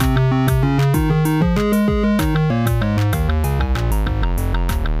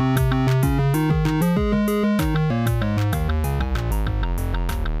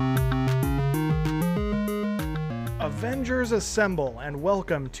Assemble, and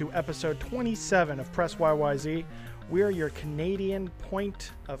welcome to episode 27 of Press YYZ. We are your Canadian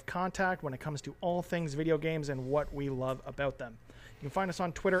point of contact when it comes to all things video games and what we love about them. You can find us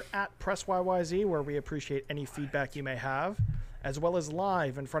on Twitter at PressYYZ, where we appreciate any feedback you may have, as well as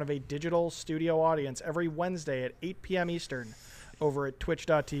live in front of a digital studio audience every Wednesday at 8 p.m. Eastern over at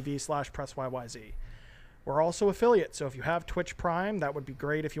twitch.tv/PressYYZ. We're also affiliates, so if you have Twitch Prime, that would be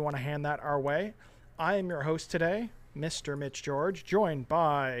great if you want to hand that our way. I am your host today, Mr. Mitch George, joined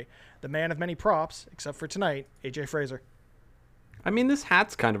by the man of many props, except for tonight, AJ Fraser. I mean, this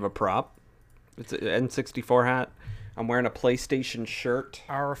hat's kind of a prop. It's an N64 hat. I'm wearing a PlayStation shirt.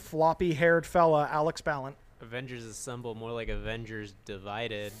 Our floppy-haired fella, Alex Ballant. Avengers Assemble, more like Avengers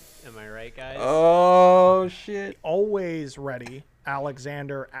Divided. Am I right, guys? Oh, shit. Always ready,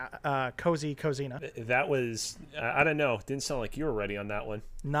 Alexander Cozy Kozina. That was, I don't know, didn't sound like you were ready on that one.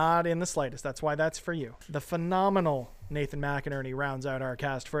 Not in the slightest. That's why that's for you. The phenomenal Nathan McInerney rounds out our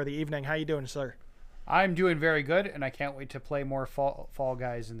cast for the evening. How you doing, sir? I'm doing very good, and I can't wait to play more Fall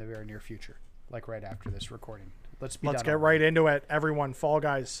Guys in the very near future, like right after this recording. Let's get right into it. Everyone, Fall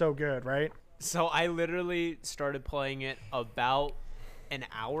Guys, so good, right? So I literally started playing it about an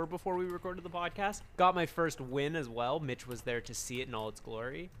hour before we recorded the podcast. Got my first win as well. Mitch was there to see it in all its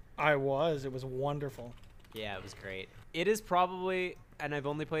glory. I was. It was wonderful. Yeah, it was great. It is probably, and I've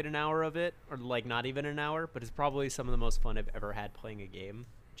only played an hour of it, or like not even an hour, but it's probably some of the most fun I've ever had playing a game.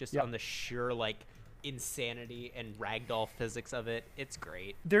 Just on the sheer like insanity and ragdoll physics of it. It's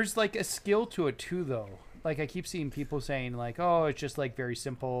great. There's like a skill to it too, though. Like I keep seeing people saying like, oh, it's just like very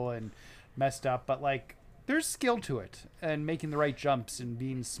simple and messed up, but like there's skill to it and making the right jumps and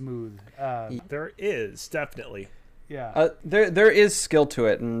being smooth. There is, definitely. Yeah. There is skill to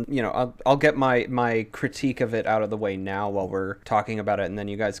it, and you know I'll get my critique of it out of the way now while we're talking about it, and then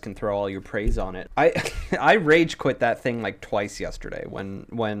you guys can throw all your praise on it. I rage quit that thing like twice yesterday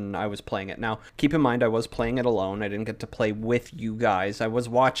when I was playing it. Now keep in mind I was playing it alone. I didn't get to play with you guys. I was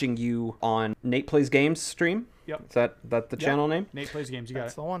watching you on Nate Plays Games stream. Yep. Is that the channel name? Nate Plays Games. You got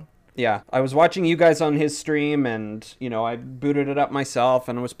That's it. the one. Yeah, I was watching you guys on his stream, and, you know, I booted it up myself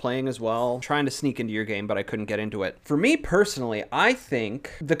and was playing as well, trying to sneak into your game, but I couldn't get into it. For me personally, I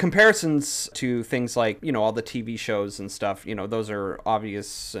think the comparisons to things like, you know, all the TV shows and stuff, you know, those are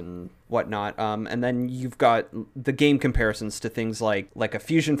obvious and whatnot. And then you've got the game comparisons to things like a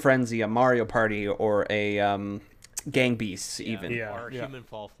Fusion Frenzy, a Mario Party, or a Gang Beasts even. Or Human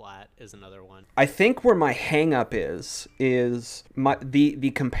Fall Flat is another one. I think where my hang up is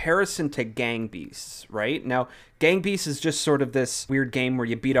the comparison to Gang Beasts, right? Now, Gang Beasts is just sort of this weird game where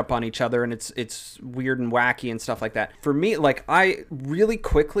you beat up on each other and it's weird and wacky and stuff like that. For me, like, I really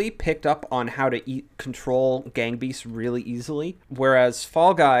quickly picked up on how to control Gang Beasts really easily, whereas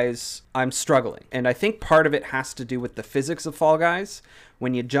Fall Guys, I'm struggling. And I think part of it has to do with the physics of Fall Guys.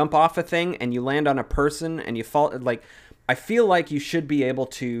 When you jump off a thing and you land on a person and you fall, like, I feel like you should be able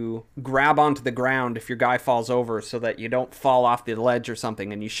to grab onto the ground if your guy falls over so that you don't fall off the ledge or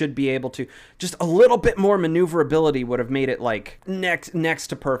something, and you should be able to, just a little bit more maneuverability would have made it like next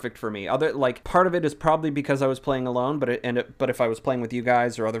to perfect for me. Part of it is probably because I was playing alone, but if I was playing with you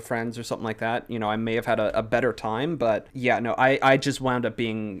guys or other friends or something like that, you know, I may have had a better time. But yeah, no, I just wound up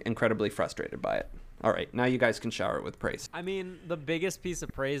being incredibly frustrated by it. All right, now you guys can shower it with praise. I mean, the biggest piece of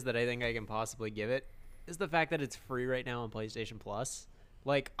praise that I think I can possibly give it is the fact that it's free right now on PlayStation Plus.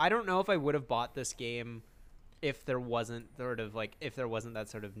 Like, I don't know if I would have bought this game if there wasn't that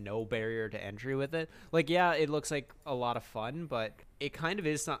sort of no barrier to entry with it. Like, yeah, it looks like a lot of fun, but it kind of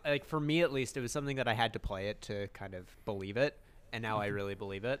is not, like, for me at least, it was something that I had to play it to kind of believe it. And now I really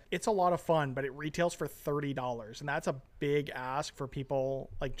believe it. It's a lot of fun, but it retails for $30, and that's a big ask for people,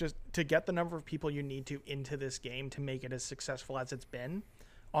 like, just to get the number of people you need to into this game to make it as successful as it's been.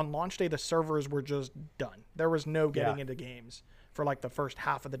 On launch day, the servers were just done. There was no getting into games for like the first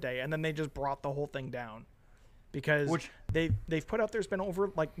half of the day, and then they just brought the whole thing down because they've put out, there's been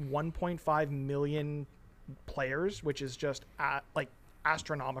over like 1.5 million players, which is just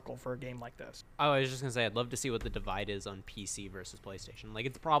astronomical for a game like this. Oh, I was just gonna say, I'd love to see what the divide is on PC versus PlayStation. Like,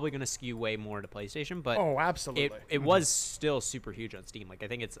 it's probably gonna skew way more to PlayStation, but oh, absolutely, it was still super huge on Steam. Like, I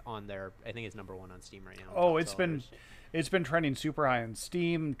think it's on there. I think it's #1 on Steam right now. Oh, it's been trending super high on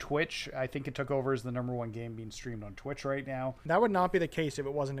Steam, Twitch. I think it took over as the #1 game being streamed on Twitch right now. That would not be the case if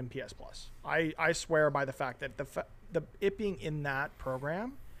it wasn't in PS Plus. I swear by the fact that it being in that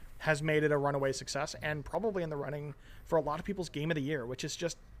program has made it a runaway success and probably in the running for a lot of people's game of the year, which is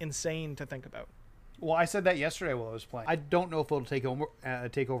just insane to think about. Well, I said that yesterday while I was playing. I don't know if it'll take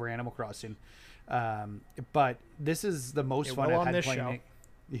over Animal Crossing, but this is the most fun I've had playing. Show.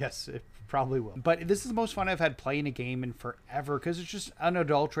 Yes, probably will. But this is the most fun I've had playing a game in forever because it's just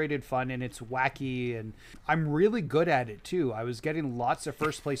unadulterated fun and it's wacky and I'm really good at it too. I was getting lots of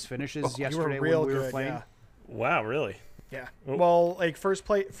first place finishes yesterday when we were playing. Yeah. Wow, really? Yeah. Well, like first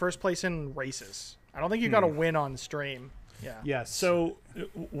place in races. I don't think you got to win on stream. Yeah. Yes. So,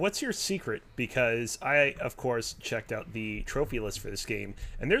 what's your secret? Because I, of course, checked out the trophy list for this game,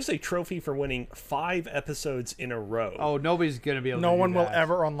 and there's a trophy for winning 5 episodes in a row. Oh, nobody's gonna be able. No to do one will that.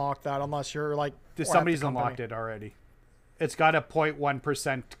 ever unlock that unless you're like Somebody's unlocked it already. It's got a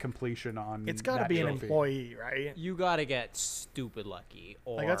 0.1% completion on. It's got to that be an trophy. employee, right? You gotta get stupid lucky,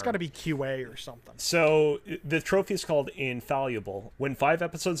 or Like that's got to be QA or something. So, the trophy is called Infallible. Win 5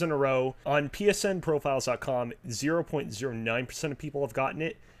 episodes in a row. On PSNprofiles.com, 0.09% of people have gotten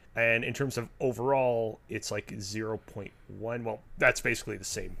it. And in terms of overall, it's like 0.1. Well, that's basically the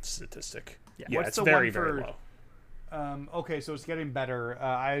same statistic. Yeah, What's it's the very, one for- very low. Okay, so it's getting better.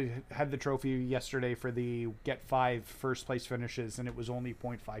 I had the trophy yesterday for the get 5 first place finishes, and it was only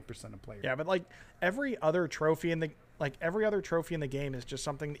 0.5% of players. Yeah, but like every other trophy in the game is just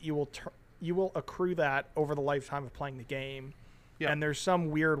something that you will accrue that over the lifetime of playing the game. Yeah. And there's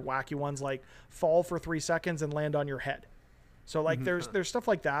some weird wacky ones like fall for 3 seconds and land on your head. So like there's stuff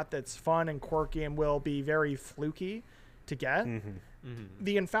like that that's fun and quirky and will be very fluky to get.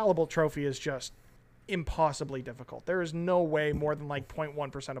 The infallible trophy is just impossibly difficult. There is no way more than like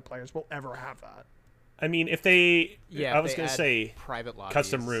 0.1% of players will ever have that. I mean, if they... yeah. I if was they going to add say private lobbies.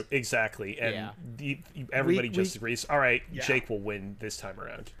 custom room. Exactly. And Yeah. everybody We- just agrees, all right, Yeah. Jake will win this time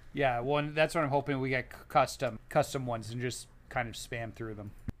around. Yeah, well, that's what I'm hoping we get custom ones and just kind of spam through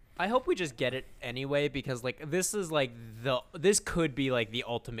them. I hope we just get it anyway because like this is like this could be like the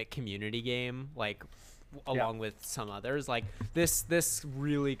ultimate community game, like along with some others. Like this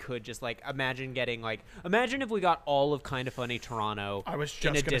really could just like imagine if we got all of Kinda Funny Toronto I was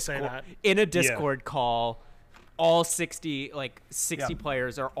in just a going to say Discord that. in a Discord call. All 60 Yeah.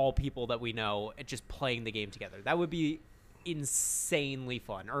 players are all people that we know just playing the game together. That would be insanely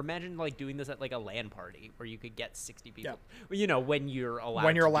fun. Or imagine like doing this at like a LAN party where you could get 60 people. Well, you know, when you're allowed.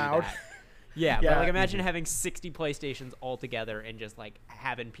 When you're to do allowed. that. Yeah, Yeah. but like imagine having 60 PlayStations all together and just like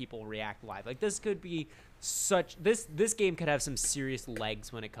having people react live. Like this could be this game could have some serious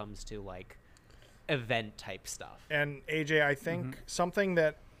legs when it comes to like event type stuff. And AJ, I think something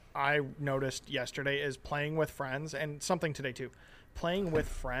that I noticed yesterday is playing with friends, and something today too. Playing with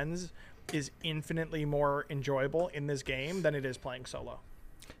friends is infinitely more enjoyable in this game than it is playing solo.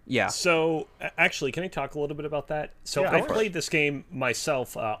 Yeah. So, actually, can I talk a little bit about that? So, Yeah, I of course. played this game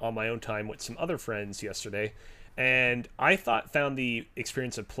myself on my own time with some other friends yesterday, and I found the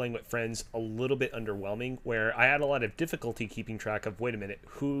experience of playing with friends a little bit underwhelming, where I had a lot of difficulty keeping track of, wait a minute,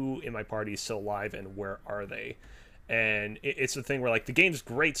 who in my party is still alive and where are they? And it's the thing where, like, the game's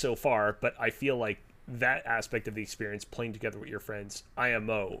great so far, but I feel like that aspect of the experience, playing together with your friends,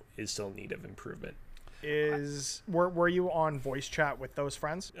 IMO, is still in need of improvement. Were you on voice chat with those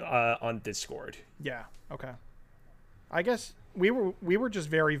friends? On Discord. Yeah. Okay. I guess we were just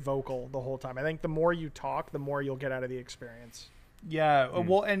very vocal the whole time. I think the more you talk, the more you'll get out of the experience. Yeah,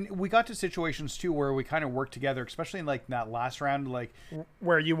 well, and we got to situations too where we kind of worked together, especially in like that last round. Like,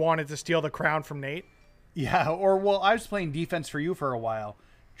 Where you wanted to steal the crown from Nate. yeah, or well, I was playing defense for you for a while,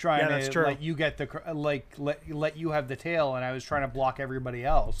 trying Yeah, that's to true. let you get let you have the tail, and I was trying to block everybody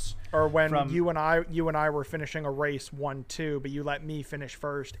else. Or when From- you and I were finishing a race 1-2, but you let me finish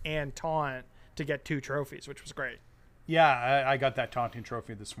first and taunt to get 2 trophies, which was great. Yeah, I got that taunting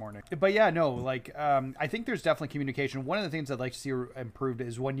trophy this morning. But yeah, no, like I think there's definitely communication. One of the things I'd like to see improved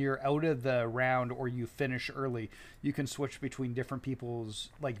is when you're out of the round or you finish early, you can switch between different people's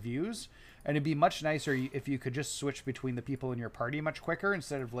like views. And it'd be much nicer if you could just switch between the people in your party much quicker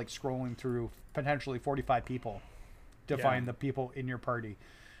instead of like scrolling through potentially 45 people to Yeah. find the people in your party.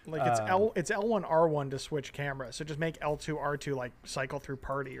 Like it's L1 R1 to switch cameras. So just make L2 R2 like cycle through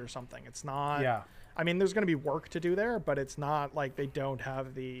party or something. It's not Yeah. I mean, there's going to be work to do there, but it's not like they don't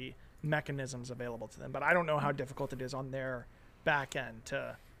have the mechanisms available to them. But I don't know how difficult it is on their back end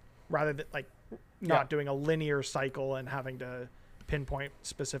to rather than like not doing a linear cycle and having to pinpoint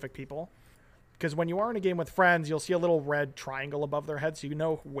specific people. Because when you are in a game with friends, you'll see a little red triangle above their head so you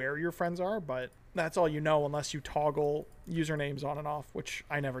know where your friends are, but that's all you know unless you toggle usernames on and off, which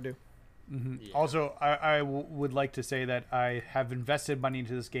I never do. Yeah. Also, I would like to say that I have invested money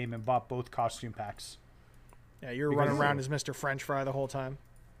into this game and bought both costume packs. Yeah, you're running around as Mr. French Fry the whole time.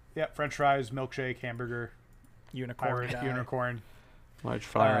 Yeah, French fries, milkshake, hamburger, Unicorn. pirate, guy. unicorn. Large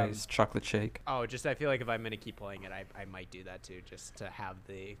fries, chocolate shake. Oh, just I feel like if I'm gonna keep playing it, I might do that too, just to have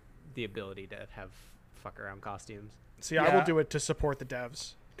the ability to have fuck around costumes. See, I will Yeah. do it to support the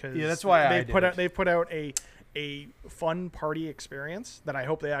devs because Yeah, that's why I they did put it. out a fun party experience that I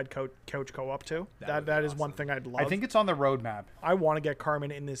hope they add couch co-op to. That is one thing I'd love. I think it's on the roadmap. I want to get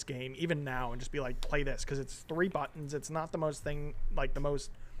Carmen in this game even now and just be like, play this, because it's 3 buttons. It's not the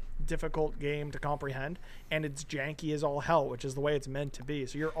most difficult game to comprehend, and it's janky as all hell, which is the way it's meant to be.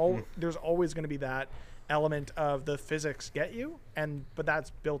 So there's always going to be that element of the physics get you, but that's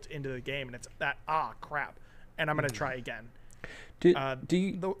built into the game, and it's that crap, and I'm going to try again.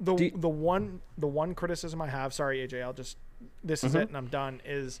 The one criticism I have, sorry AJ, this is it and I'm done,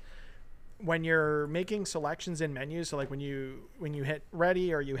 is when you're making selections in menus. So like when you hit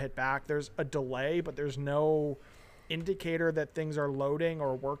ready or you hit back, there's a delay, but there's no indicator that things are loading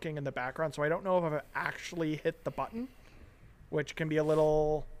or working in the background. So I don't know if I've actually hit the button, which can be a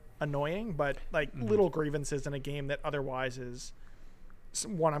little annoying, but like little grievances in a game that otherwise is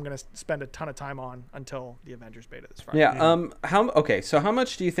one I'm going to spend a ton of time on until the Avengers beta this Friday. Yeah. So how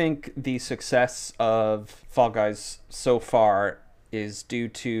much do you think the success of Fall Guys so far is due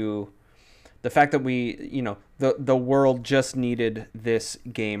to the fact that the world just needed this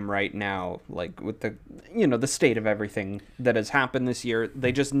game right now, like with the state of everything that has happened this year?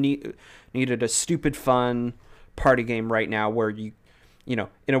 They just needed a stupid fun party game right now where you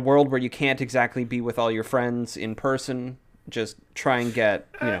in a world where you can't exactly be with all your friends in person, just try and get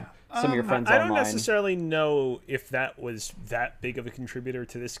some of your friends I online. don't necessarily know if that was that big of a contributor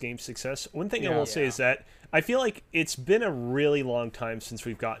to this game's success. One thing I will say is that I feel like it's been a really long time since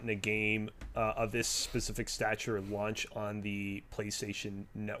we've gotten a game of this specific stature launch on the PlayStation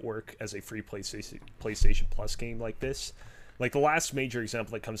Network as a free PlayStation Plus game like this. Like the last major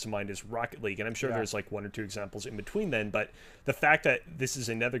example that comes to mind is Rocket League, and I'm sure there's like 1 or 2 examples in between then, but the fact that this is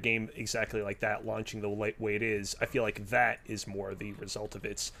another game exactly like that launching the way it is, I feel like that is more the result of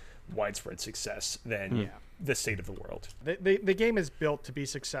its widespread success than the state of the world. The game is built to be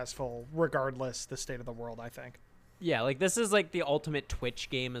successful regardless the state of the world, I think. Yeah, like this is like the ultimate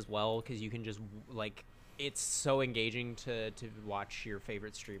Twitch game as well, because you can just like, it's so engaging to watch your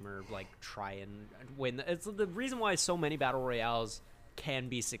favorite streamer like try and win. It's the reason why so many battle royales can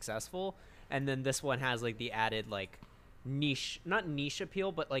be successful, and then this one has like the added like not niche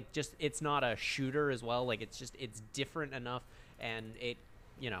appeal, but like just it's not a shooter as well. Like it's different enough, and it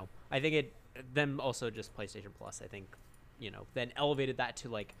I think it then also just PlayStation Plus, I think then elevated that to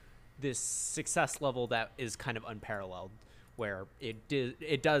like this success level that is kind of unparalleled, where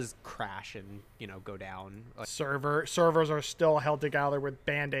it does crash and go down. Like, servers are still held together with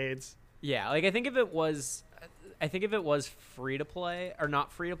band-aids. Yeah, like I think if it was free to play or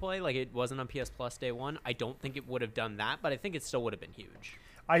not free to play, like it wasn't on PS Plus day one, I don't think it would have done that, but I think it still would have been huge.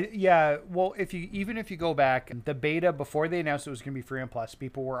 Well, if you go back, the beta before they announced it was going to be free on Plus,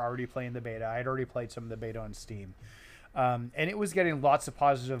 people were already playing the beta. I had already played some of the beta on Steam. And it was getting lots of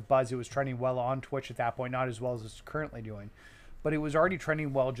positive buzz. It was trending well on Twitch at that point, not as well as it's currently doing, but it was already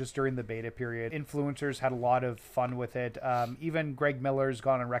trending well just during the beta period. Influencers had a lot of fun with it. Even Greg Miller's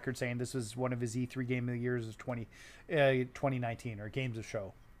gone on record saying this was one of his E3 Game of the Years of 2019 or Games of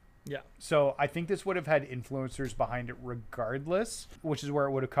Show. Yeah. So I think this would have had influencers behind it regardless, which is where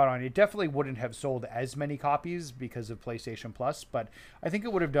it would have caught on. It definitely wouldn't have sold as many copies because of PlayStation Plus, but I think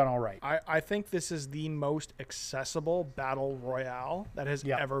it would have done all right. I think this is the most accessible battle royale that has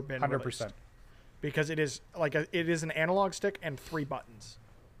ever been 100%. released. Because it is it is an analog stick and 3 buttons.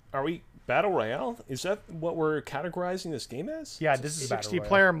 Are we Battle Royale? Is that what we're categorizing this game as? Yeah, this is Battle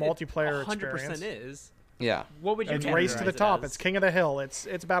 60-player multiplayer 100% experience. is. Yeah. What would you It's race to the categorize it top. as? It's King of the Hill. It's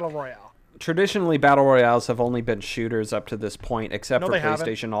battle royale. Traditionally, battle royales have only been shooters up to this point, except No, for they haven't.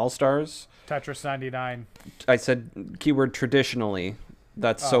 PlayStation All-Stars. Tetris 99. I said keyword traditionally.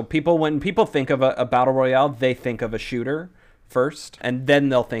 That's so when people think of a battle royale, they think of a shooter first, and then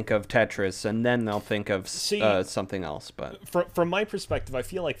they'll think of Tetris, and then they'll think of something else. But from my perspective, I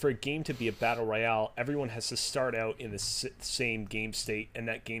feel like for a game to be a battle royale, everyone has to start out in the same game state, and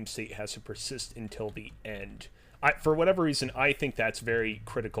that game state has to persist until the end. For whatever reason, I think that's very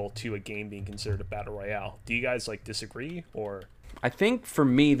critical to a game being considered a battle royale. Do you guys disagree, or? I think for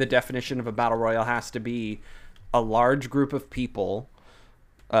me, the definition of a battle royale has to be a large group of people,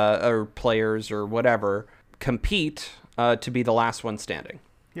 or players, or whatever, compete to be the last one standing.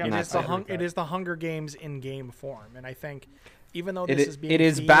 Yeah, It is the Hunger Games in game form, and I think even though this is being it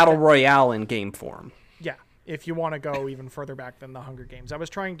is themed- battle royale in game form. Yeah, if you want to go even further back than the Hunger Games, I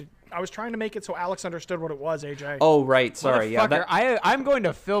was trying to make it so Alex understood what it was. AJ. Oh right, sorry. Yeah, Motherfucker, I'm going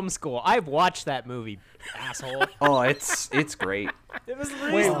to film school. I've watched that movie, asshole. it's great. It was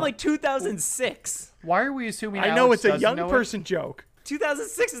released in like 2006. Why are we assuming I know Alex it's a doesn't young know it? person joke.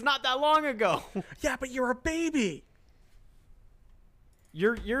 2006 is not that long ago. Yeah, but you're a baby.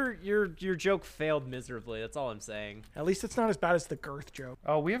 Your joke failed miserably. That's all I'm saying. At least it's not as bad as the girth joke.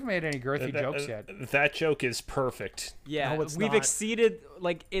 Oh, we haven't made any girthy jokes yet. That joke is perfect. Yeah, No, it's we've not. exceeded.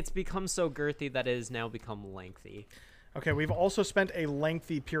 Like, it's become so girthy that it has now become lengthy. Okay, we've also spent a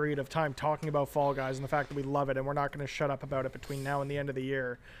lengthy period of time talking about Fall Guys and the fact that we love it, and we're not going to shut up about it between now and the end of the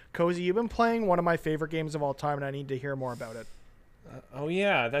year. Cozy, you've been playing one of my favorite games of all time, and I need to hear more about it. Oh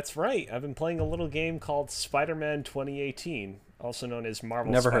yeah, that's right. I've been playing a little game called Spider-Man 2018, also known as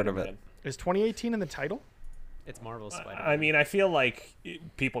Marvel Never Spider-Man. heard of it. Is 2018 in the title? It's Marvel's Spider-Man. I mean, I feel like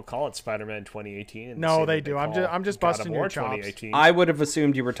people call it Spider-Man 2018. And No, same they way do. call I'm just God of busting War your chops. 2018. I would have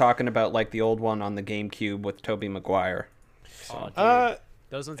assumed you were talking about like the old one on the GameCube with Tobey Maguire. Oh, dude.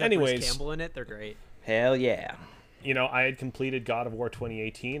 Those ones have anyways. Bruce Campbell in it. They're great. Hell yeah. I had completed God of War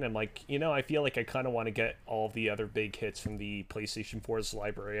 2018. I'm like, I feel like I kind of want to get all the other big hits from the PlayStation 4's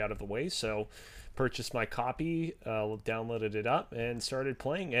library out of the way. So purchased my copy, downloaded it up, and started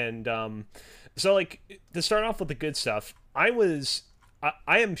playing. And so, like, to start off with the good stuff, I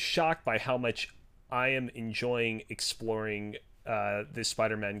am shocked by how much I am enjoying exploring the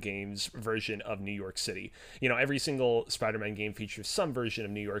Spider-Man game's version of New York City. Every single Spider-Man game features some version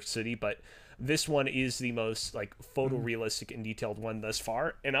of New York City, but this one is the most like photorealistic and detailed one thus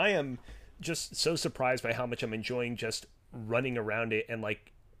far, and I am just so surprised by how much I'm enjoying just running around it and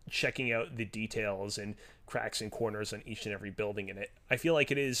like checking out the details and cracks and corners on each and every building in it. I feel like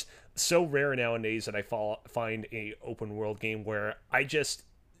it is so rare nowadays that I find a open world game where I just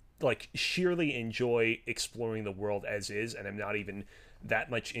like sheerly enjoy exploring the world as is, and I'm not even that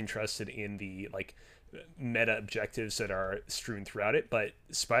much interested in the like meta objectives that are strewn throughout it. But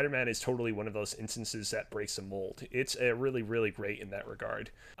Spider-Man is totally one of those instances that breaks the mold. It's really, really great in that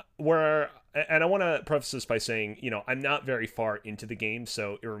regard. And I want to preface this by saying, I'm not very far into the game,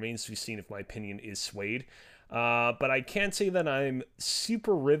 so it remains to be seen if my opinion is swayed. But I can say that I'm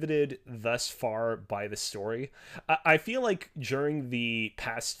super riveted thus far by the story. I feel like during the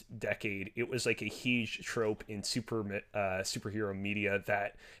past decade, it was like a huge trope in superhero media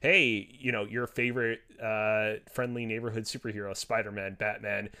that, hey, your favorite friendly neighborhood superhero, Spider-Man,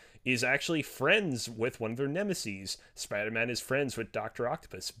 Batman, is actually friends with one of their nemeses. Spider-Man is friends with Dr.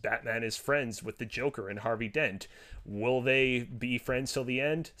 Octopus. Batman is friends with the Joker and Harvey Dent. Will they be friends till the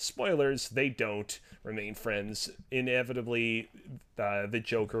end? Spoilers, they don't remain friends. Inevitably, the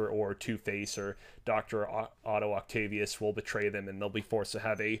Joker or Two-Face or Dr. Otto Octavius will betray them, and they'll be forced to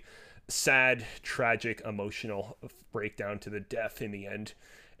have a sad, tragic, emotional breakdown to the death in the end.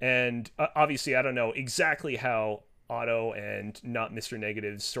 And obviously, I don't know exactly how Otto and not Mr.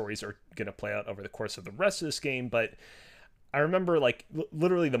 Negative's stories are going to play out over the course of the rest of this game, but I remember like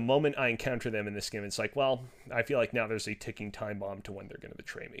literally the moment I encounter them in this game, it's like, well, I feel like now there's a ticking time bomb to when they're going to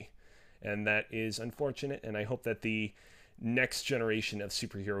betray me. And that is unfortunate, and I hope that the next generation of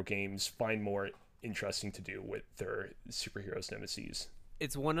superhero games find more interesting to do with their superheroes nemesis.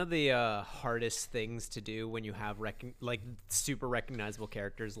 It's one of the hardest things to do when you have super recognizable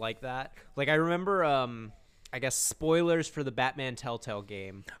characters like that. Like, I remember, I guess, spoilers for the Batman Telltale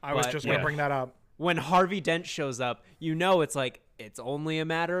game. I was just going to bring that up. When Harvey Dent shows up, it's like, it's only a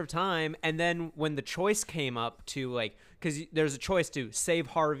matter of time. And then when the choice came up to, like, because there's a choice to save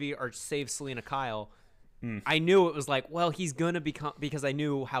Harvey or save Selena Kyle, I knew it was like, well, he's going to become, because I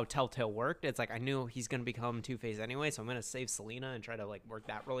knew how Telltale worked. It's like, I knew he's going to become Two-Face anyway, so I'm going to save Selena and try to, like, work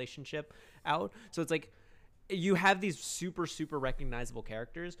that relationship out. So it's like, you have these super, super recognizable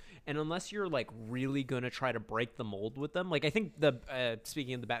characters, and unless you're, like, really going to try to break the mold with them, like, I think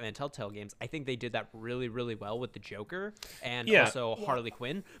speaking of the Batman Telltale games, I think they did that really, really well with the Joker and also Harley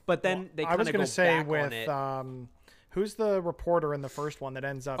Quinn, but then they kind of go back on it. Who's the reporter in the first one that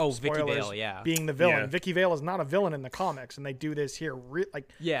ends up Vicky Vale, being the villain? Yeah. Vicky Vale is not a villain in the comics, and they do this here. That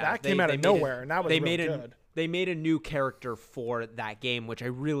came out they of made nowhere, and that was really good. They made a new character for that game, which I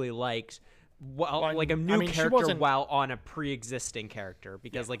really liked. Like a new character while on a pre-existing character,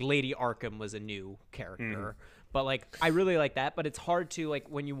 because like Lady Arkham was a new character. But like I really like that, but it's hard to like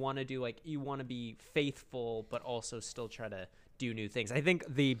when you want to do like you want to be faithful but also still try to do new things. I think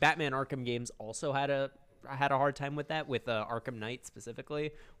the Batman Arkham games also had a hard time with that, with Arkham Knight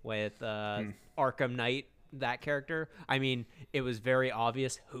specifically, with Arkham Knight, that character. I mean, it was very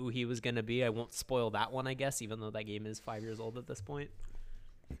obvious who he was going to be. I won't spoil that one, I guess, even though that game is 5 years old at this point.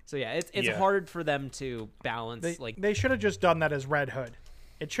 So yeah, it's hard for them to balance. They should have just done that as Red Hood.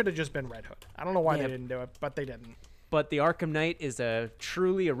 It should have just been Red Hood. I don't know why they didn't do it, but they didn't. But the Arkham Knight is a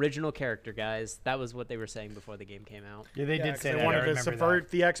truly original character, guys. That was what they were saying before the game came out. Yeah, they Yeah, did 'cause say they that. I wanted to remember subvert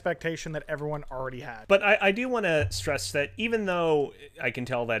that. the expectation that everyone already had. But I do want to stress that even though I can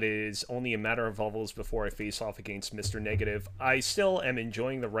tell that it is only a matter of levels before I face off against Mr. Negative, I still am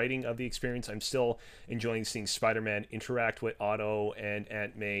enjoying the writing of the experience. I'm still enjoying seeing Spider-Man interact with Otto and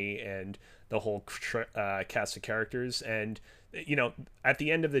Aunt May and the whole cast of characters. And, you know, at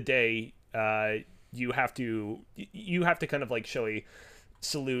the end of the day, you have to kind of like show a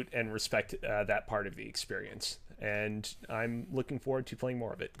salute and respect that part of the experience. And I'm looking forward to playing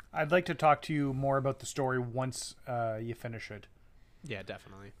more of it. I'd like to talk to you more about the story once you finish it. Yeah,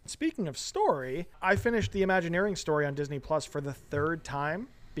 definitely. Speaking of story, I finished the Imagineering story on Disney Plus for the third time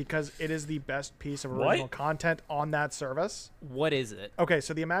because it is the best piece of original content on that service. What is it? Okay,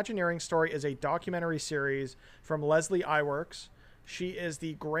 so the Imagineering story is a documentary series from Leslie Iwerks. She is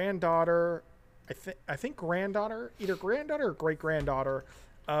the granddaughter, I think granddaughter, either granddaughter or great-granddaughter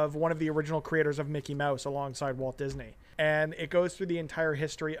of one of the original creators of Mickey Mouse alongside Walt Disney. And it goes through the entire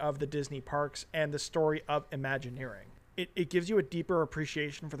history of the Disney parks and the story of Imagineering. It gives you a deeper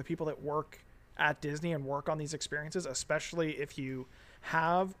appreciation for the people that work at Disney and work on these experiences, especially if you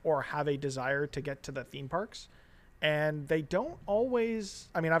have or have a desire to get to the theme parks. And they don't always,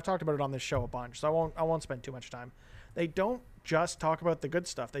 I mean, I've talked about it on this show a bunch, so I won't spend too much time. They don't just talk about the good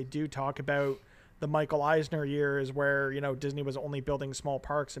stuff. They do talk about the Michael Eisner years where, you know, Disney was only building small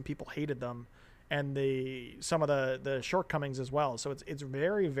parks and people hated them, and some of the shortcomings as well. So it's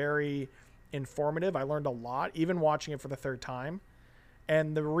very, very informative. I learned a lot, even watching it for the third time.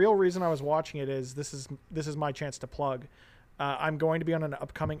 And the real reason I was watching it is this is my chance to plug. I'm going to be on an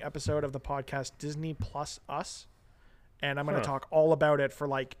upcoming episode of the podcast Disney Plus Us, and I'm going to talk all about it for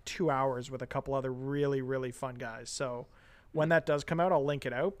like 2 hours with a couple other really, really fun guys. So when that does come out, I'll link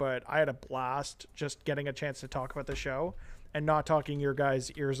it out. But I had a blast just getting a chance to talk about the show and not talking your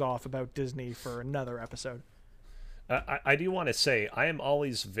guys' ears off about Disney for another episode. I do want to say I am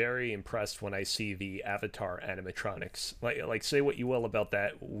always very impressed when I see the Avatar animatronics. Like say what you will about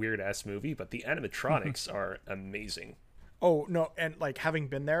that weird ass movie, but the animatronics are amazing. Oh no, and like having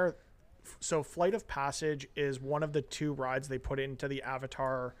been there, so Flight of Passage is one of the 2 rides they put into the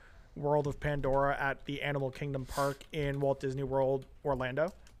Avatar World of Pandora at the Animal Kingdom Park in Walt Disney World,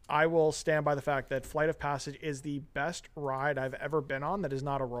 Orlando. I will stand by the fact that Flight of Passage is the best ride I've ever been on that is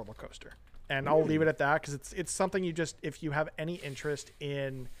not a roller coaster. And I'll leave it at that because it's something you just, if you have any interest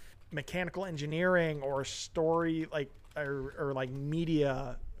in mechanical engineering or story, like or like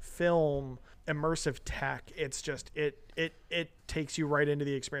media, film, immersive tech, it's just it takes you right into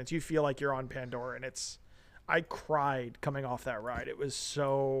the experience. You feel like you're on Pandora, and I cried coming off that ride. It was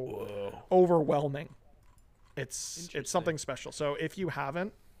so overwhelming. It's something special. So if you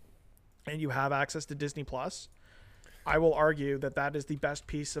haven't and you have access to Disney Plus, I will argue that is the best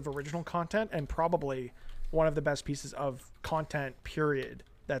piece of original content and probably one of the best pieces of content, period,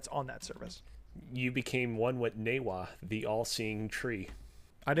 that's on that service. You became one with Newa, the all-seeing tree.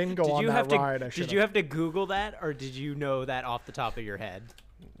 I didn't go on that ride. Did you have to Google that, or did you know that off the top of your head?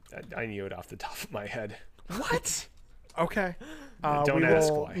 I knew it off the top of my head. What? Okay. Don't we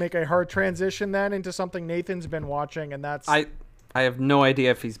ask will why. make a hard transition then into something Nathan's been watching, and that's... I have no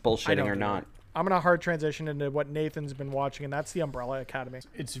idea if he's I bullshitting don't or either. not. I'm going to hard transition into what Nathan's been watching, and that's The Umbrella Academy.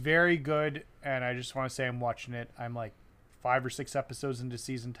 It's very good, and I just want to say I'm watching it. I'm like 5 or 6 episodes into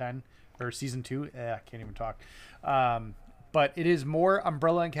season 10 or season 2. I can't even talk. But it is more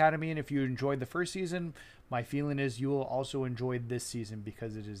Umbrella Academy, and if you enjoyed the first season, my feeling is you will also enjoy this season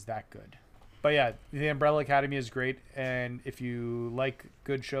because it is that good. But yeah, the Umbrella Academy is great, and if you like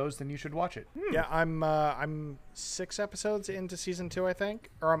good shows, then you should watch it. Yeah, I'm 6 episodes into season 2, I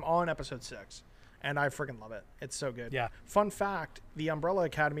think, or I'm on episode 6, and I freaking love it. It's so good. Yeah. Fun fact: The Umbrella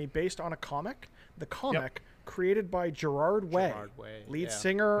Academy, based on a comic. The comic created by Gerard Way, lead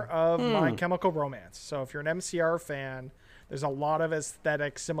singer of My Chemical Romance. So if you're an MCR fan, there's a lot of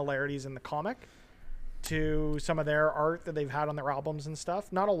aesthetic similarities in the comic to some of their art that they've had on their albums and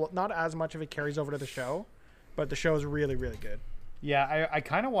stuff. Not as much of it carries over to the show, but the show is really, really good. Yeah, I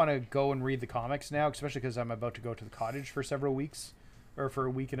kind of want to go and read the comics now, especially because I'm about to go to the cottage for several weeks, or for a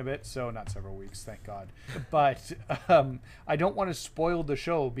week and a bit. So not several weeks, thank God. But I don't want to spoil the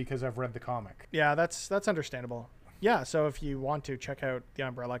show because I've read the comic. Yeah, that's understandable. Yeah, so if you want to check out The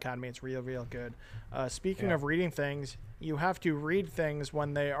Umbrella Academy, it's real, real good. Speaking of reading things, you have to read things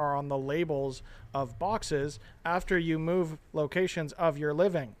when they are on the labels of boxes after you move locations of your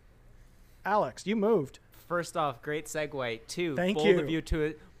living. Alex, you moved. First off, great segue. 2, Thank bold you.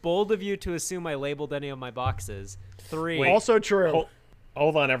 of you to assume I labeled any of my boxes. 3, Also true.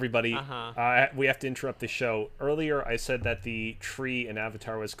 Hold on, everybody. Uh-huh. We have to interrupt the show. Earlier, I said that the tree in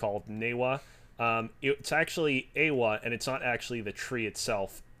Avatar was called Newa. It's actually Ewa, and it's not actually the tree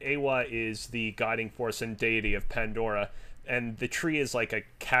itself. Ewa is the guiding force and deity of Pandora, and the tree is like a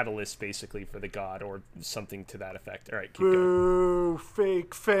catalyst, basically, for the god, or something to that effect. All right, keep going. Boo,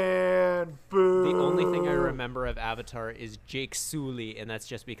 fake fan, boo. The only thing I remember of Avatar is Jake Sully, and that's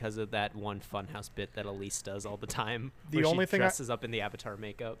just because of that one Funhouse bit that Elise does all the time. The where only she thing dresses up in the Avatar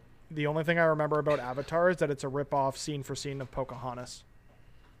makeup. The only thing I remember about Avatar is that it's a rip-off scene for scene of Pocahontas.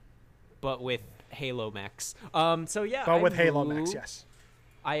 But with Halo mechs. So yeah. But I with Halo moved. Max, yes.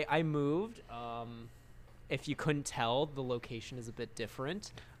 I moved. If you couldn't tell, the location is a bit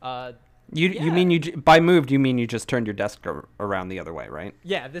different. You Yeah. mean by moved? You mean you just turned your desk around the other way, right?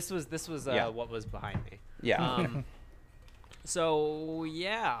 Yeah, this was Yeah. what was behind me. Yeah. So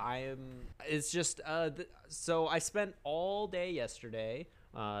yeah, It's just so I spent all day yesterday,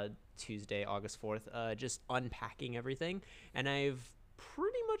 Tuesday, August 4th, just unpacking everything, and I've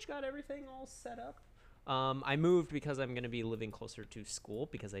pretty much got everything all set up. I moved because I'm going to be living closer to school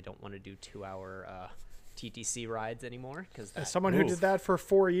because I don't want to do 2-hour TTC rides anymore. As someone who did that for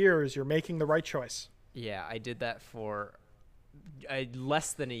 4 years, you're making the right choice. Yeah, I did that for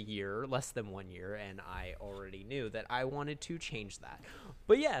less than 1 year, and I already knew that I wanted to change that.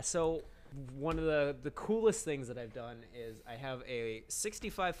 But yeah, so one of the coolest things that I've done is I have a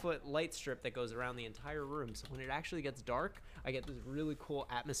 65-foot light strip that goes around the entire room. So when it actually gets dark, I get this really cool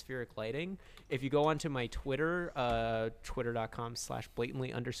atmospheric lighting. If you go onto my Twitter,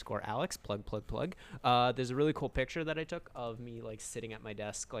 twitter.com/blatantly_Alex, plug, there's a really cool picture that I took of me like sitting at my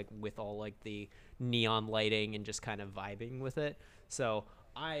desk, like with all like the neon lighting and just kind of vibing with it. So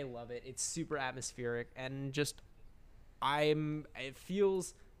I love it. It's super atmospheric and just it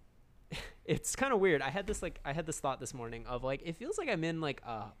feels it's kind of weird. I had this thought this morning of like it feels like I'm in like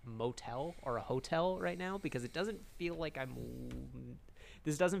a motel or a hotel right now because it doesn't feel like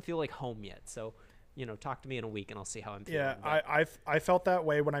this doesn't feel like home yet. So, talk to me in a week and I'll see how I'm feeling. Yeah, I felt that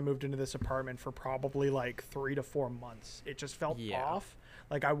way when I moved into this apartment for probably like 3 to 4 months. It just felt off.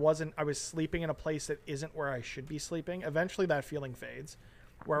 Like I was sleeping in a place that isn't where I should be sleeping. Eventually that feeling fades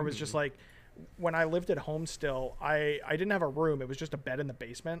where it was just like when I lived at home still, I didn't have a room. It was just a bed in the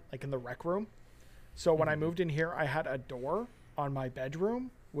basement, like in the rec room. So when I moved in here, I had a door on my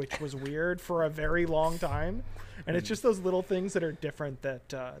bedroom, which was weird for a very long time. And it's just those little things that are different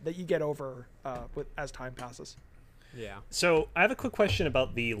that you get over as time passes. Yeah. So I have a quick question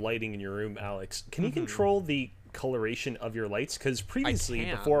about the lighting in your room, Alex. Can you control the coloration of your lights? Because previously,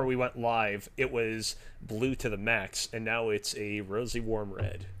 before we went live, it was blue to the max, and now it's a rosy warm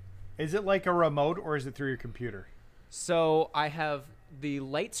red. Is it like a remote or is it through your computer? So I have the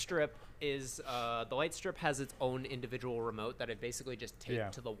light strip has its own individual remote that I basically just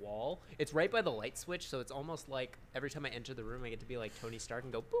taped to the wall. It's right by the light switch, so it's almost like every time I enter the room, I get to be like Tony Stark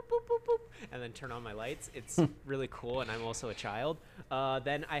and go boop, boop, boop, boop, and then turn on my lights. It's really cool, and I'm also a child.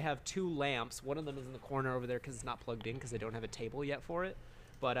 Then I have 2 lamps. One of them is in the corner over there because it's not plugged in because I don't have a table yet for it.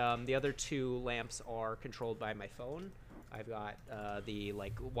 But the other 2 lamps are controlled by my phone. I've got the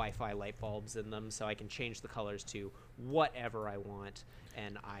like Wi-Fi light bulbs in them, so I can change the colors to whatever I want,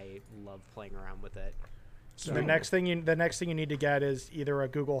 and I love playing around with it. So the next thing you need to get is either a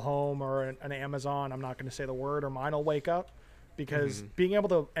Google Home or an Amazon. I'm not going to say the word, or mine will wake up, because being able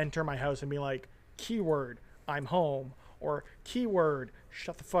to enter my house and be like, keyword I'm home, or keyword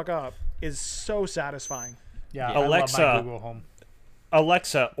shut the fuck up, is so satisfying. Yeah, Alexa, I love my Google Home.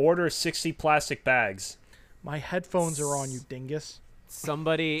 Alexa, order 60 plastic bags. My headphones are on, you dingus.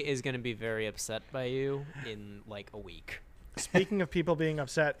 Somebody is going to be very upset by you in like a week. Speaking of people being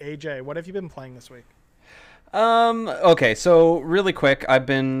upset, AJ, what have you been playing this week? Okay, so really quick, I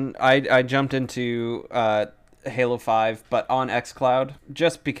jumped into Halo 5, but on xCloud,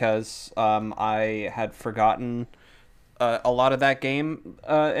 just because I had forgotten a lot of that game,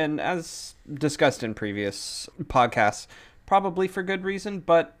 and as discussed in previous podcasts, probably for good reason,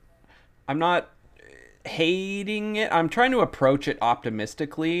 but I'm not hating it. I'm trying to approach it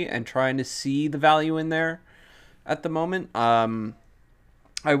optimistically and trying to see the value in there at the moment.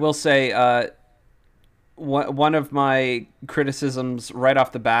 I will say one of my criticisms right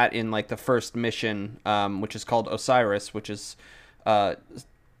off the bat in like the first mission, which is called Osiris, which is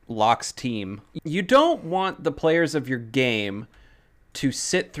Locke's team. You don't want the players of your game to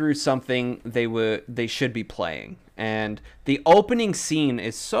sit through something they should be playing. And the opening scene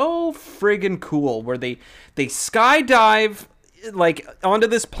is so friggin' cool, where they skydive like onto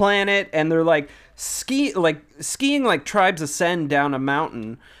this planet, and they're like skiing like Tribes Ascend down a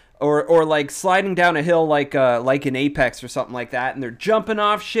mountain or like sliding down a hill like in Apex or something like that, and they're jumping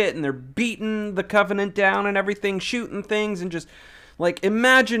off shit and they're beating the Covenant down and everything, shooting things, and just like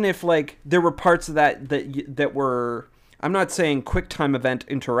imagine if like there were parts of that were, I'm not saying QuickTime Event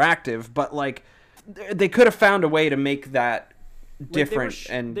interactive, but like they could have found a way to make that different.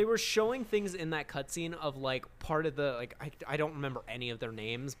 And they were showing things in that cutscene of like part of the like I don't remember any of their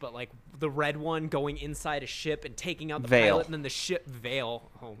names, but like the red one going inside a ship and taking out the Vale. pilot, and then the ship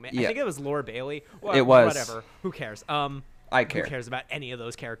Vale. Oh man, Yeah. I think it was Laura Bailey. Well, It was. Whatever. Who cares? I care. Who cares about any of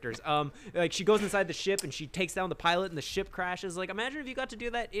those characters? Like she goes inside the ship and she takes down the pilot and the ship crashes. Like imagine if you got to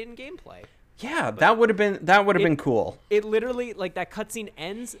do that in gameplay. Yeah, that would have been cool. It literally like that cutscene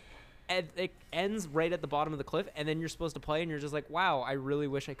ends. And it ends right at the bottom of the cliff, and then you're supposed to play, and you're just like, "Wow, I really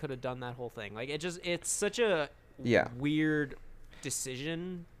wish I could have done that whole thing." Like it's such a weird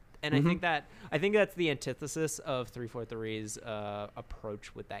decision, and I think that's the antithesis of 343's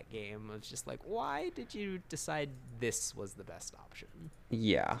approach with that game. It's just like, why did you decide this was the best option?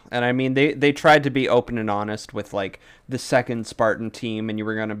 Yeah, and I mean they tried to be open and honest with like the second Spartan team, and you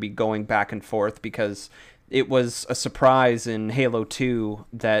were going to be going back and forth because it was a surprise in Halo 2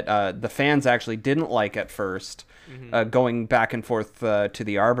 that the fans actually didn't like at first, going back and forth to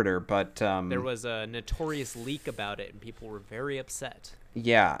the Arbiter. But there was a notorious leak about it, and people were very upset.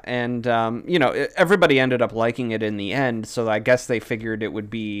 Yeah, and everybody ended up liking it in the end. So I guess they figured it would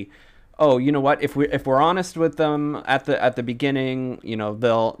be, oh, you know what? If we're honest with them at the beginning,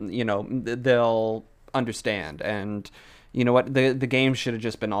 they'll understand. And you know what? The game should have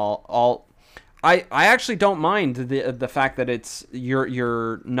just been all. I actually don't mind the fact that it's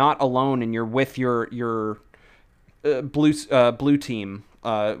you're not alone and you're with your blue team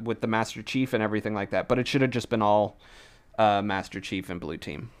with the Master Chief and everything like that. But it should have just been all Master Chief and blue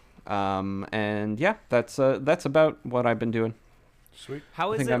team. And yeah, that's about what I've been doing. Sweet.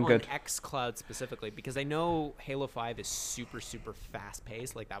 How is think it I'm on good. xCloud specifically? Because I know Halo 5 is super fast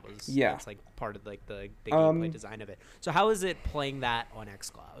paced. Like that was Yeah. It's like part of like the gameplay design of it. So how is it playing that on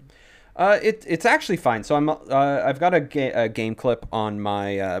xCloud? It's actually fine. So I've got a game clip on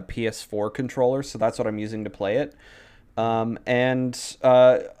my PS4 controller, so that's what I'm using to play it. And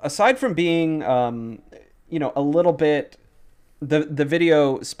aside from being a little bit, the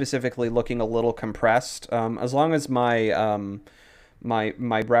video specifically looking a little compressed, as long as my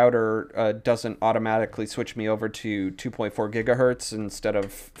my router doesn't automatically switch me over to 2.4 gigahertz instead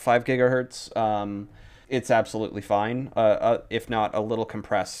of 5 gigahertz. It's absolutely fine, if not a little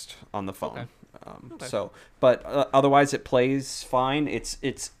compressed on the phone. Okay. So, but otherwise it plays fine. It's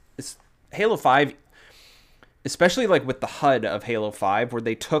Halo 5, especially like with the HUD of Halo 5, where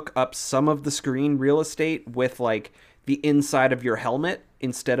they took up some of the screen real estate with like the inside of your helmet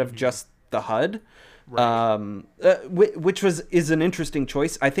instead of just the HUD. Right. Which is an interesting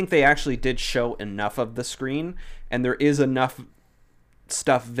choice. I think they actually did show enough of the screen, and there is enough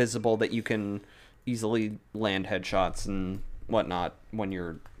stuff visible that you can easily land headshots and whatnot when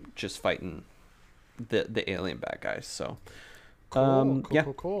you're just fighting the alien bad guys. So Cool.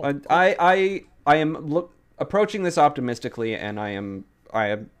 I am approaching this optimistically, and I am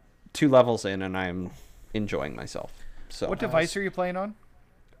 2 levels in, and I am enjoying myself. So What device are you playing on?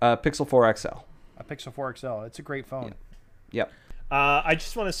 Pixel 4 XL. A Pixel 4 XL. It's a great phone. Yep. I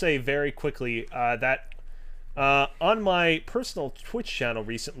just want to say very quickly that on my personal Twitch channel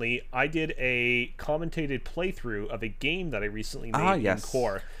recently, I did a commentated playthrough of a game that I recently made in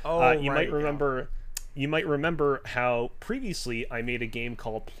Core. You might remember how previously I made a game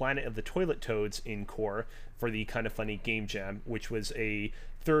called Planet of the Toilet Toads in Core for the Kind of Funny Game Jam, which was a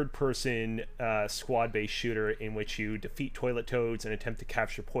third-person squad-based shooter in which you defeat toilet toads and attempt to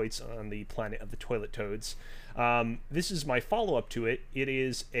capture points on the Planet of the Toilet Toads. This is my follow-up to it. It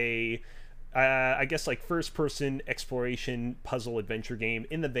is a I guess like first-person exploration puzzle adventure game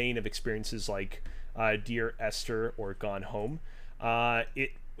in the vein of experiences like Dear Esther or Gone Home.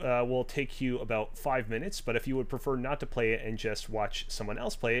 It will take you about 5 minutes, but if you would prefer not to play it and just watch someone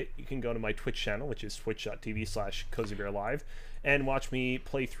else play it, you can go to my Twitch channel, which is twitch.tv/CozyBearLive, and watch me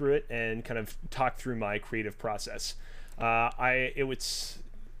play through it and kind of talk through my creative process.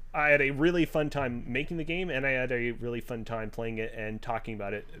 I had a really fun time making the game, and I had a really fun time playing it and talking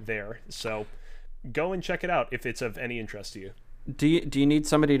about it there. So go and check it out if it's of any interest to you. Do you need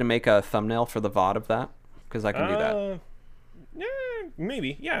somebody to make a thumbnail for the VOD of that? Because I can do that. Yeah,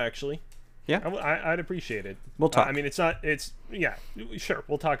 maybe. Yeah, actually. Yeah, I'd appreciate it. We'll talk. I mean, yeah, sure.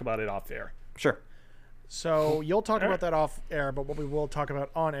 We'll talk about it off air. Sure. So you'll talk about that off air, but what we will talk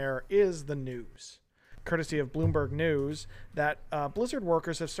about on air is the news. Courtesy of Bloomberg News, that Blizzard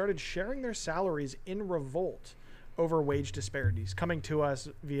workers have started sharing their salaries in revolt over wage disparities, coming to us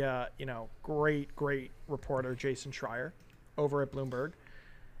via, great reporter Jason Schreier over at Bloomberg.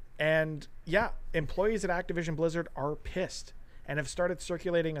 And yeah, employees at Activision Blizzard are pissed and have started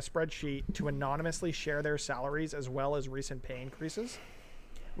circulating a spreadsheet to anonymously share their salaries as well as recent pay increases,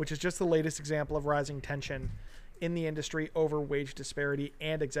 which is just the latest example of rising tension in the industry over wage disparity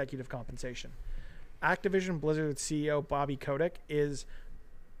and executive compensation. Activision Blizzard CEO Bobby Kotick is,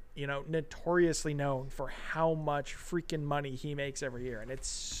 notoriously known for how much freaking money he makes every year. And it's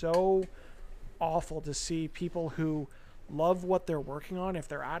so awful to see people who love what they're working on if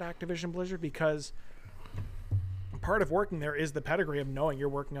they're at Activision Blizzard, because part of working there is the pedigree of knowing you're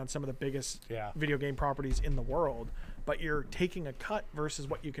working on some of the biggest video game properties in the world, but you're taking a cut versus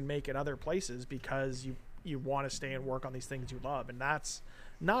what you can make at other places because you want to stay and work on these things you love. And that's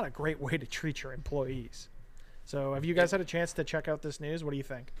not a great way to treat your employees. So have you guys had a chance to check out this news? What do you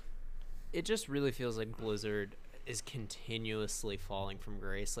think? It just really feels like Blizzard is continuously falling from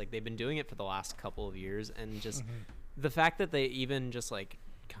grace. Like, they've been doing it for the last couple of years, and just the fact that they even just like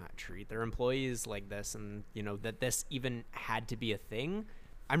kind of treat their employees like this, and that this even had to be a thing.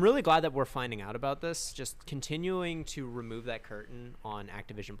 I'm really glad that we're finding out about this, just continuing to remove that curtain on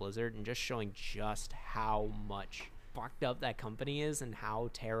Activision Blizzard and just showing just how much fucked up that company is and how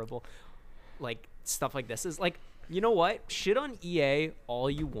terrible like stuff like this is. Like, you know what? Shit on EA all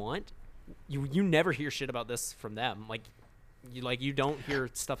you want. You never hear shit about this from them. You don't hear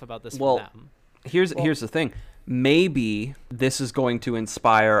stuff about this from them. Here's the thing. Maybe this is going to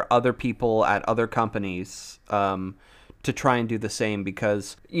inspire other people at other companies to try and do the same,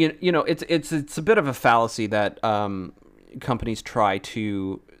 because it's a bit of a fallacy that companies try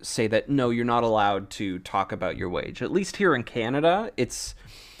to say that no, you're not allowed to talk about your wage. At least here in Canada, it's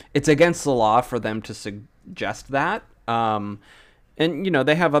against the law for them to suggest that. And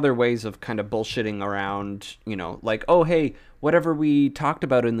they have other ways of kind of bullshitting around, like, oh, hey, whatever we talked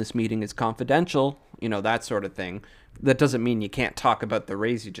about in this meeting is confidential, that sort of thing. That doesn't mean you can't talk about the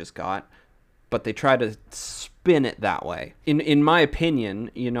raise you just got, but they try to spin it that way. In my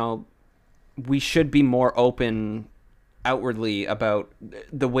opinion, we should be more open outwardly about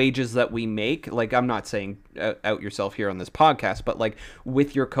the wages that we make. Like, I'm not saying out yourself here on this podcast, but like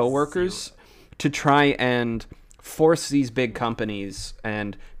with your coworkers, to try and force these big companies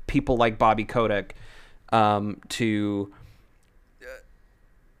and people like Bobby Kotick to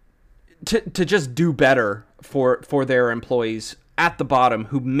just do better for their employees at the bottom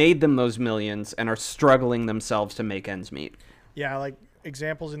who made them those millions and are struggling themselves to make ends meet. Yeah, like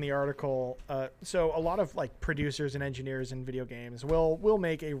examples in the article. So a lot of like producers and engineers in video games will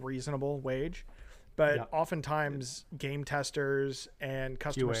make a reasonable wage, but oftentimes game testers and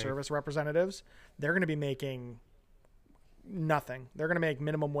customer service representatives, they're going to be making nothing. They're going to make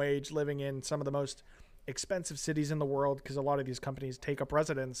minimum wage living in some of the most expensive cities in the world, because a lot of these companies take up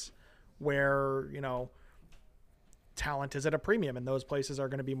residence where, talent is at a premium, and those places are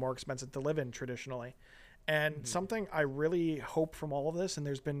going to be more expensive to live in traditionally. And something I really hope from all of this, and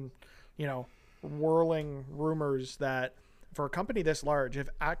there's been, whirling rumors that for a company this large, if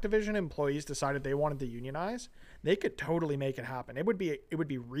Activision employees decided they wanted to unionize, they could totally make it happen. It would be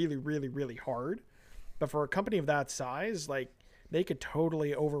really, really, really hard. But for a company of that size, like, they could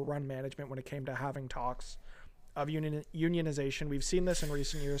totally overrun management when it came to having talks of unionization. We've seen this in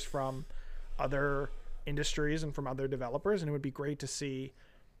recent years from other industries and from other developers, and it would be great to see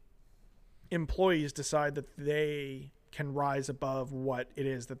employees decide that they can rise above what it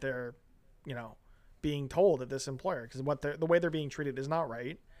is that they're, being told at this employer, because the way they're being treated is not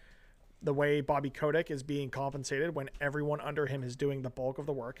right. The way Bobby Kotick is being compensated when everyone under him is doing the bulk of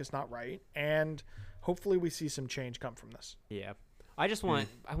the work is not right. And hopefully we see some change come from this. Yeah. I just want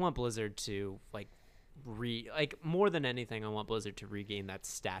Blizzard to more than anything, I want Blizzard to regain that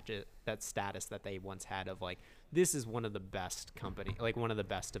status that they once had of like, this is one of the best one of the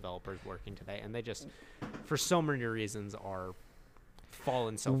best developers working today, and they just, for so many reasons, are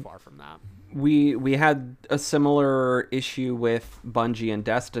fallen so far from that. We had a similar issue with Bungie and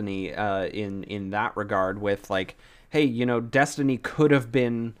Destiny in that regard, with like, hey, Destiny could have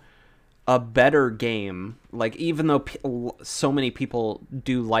been a better game. Like, even though so many people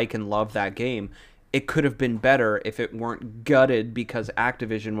do like and love that game, it could have been better if it weren't gutted because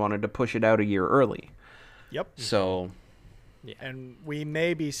Activision wanted to push it out a year early. Yep. So, yeah. And we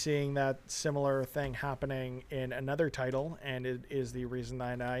may be seeing that similar thing happening in another title, and it is the reason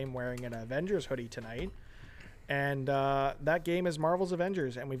that I am wearing an Avengers hoodie tonight. And that game is Marvel's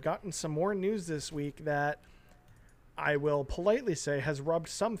Avengers, and we've gotten some more news this week that I will politely say has rubbed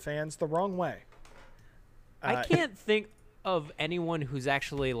some fans the wrong way. I can't think of anyone who's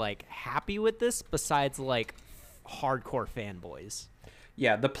actually like happy with this besides like hardcore fanboys.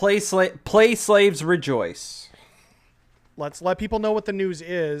 Yeah, the play slaves rejoice. Let's let people know what the news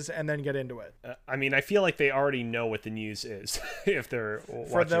is and then get into it. I mean, I feel like they already know what the news is if they're watching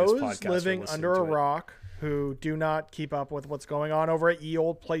For this those podcast living or listening under a to it. rock who do not keep up with what's going on over at Ye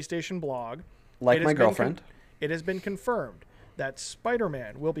Old PlayStation blog, Like it my has been girlfriend. it has been confirmed that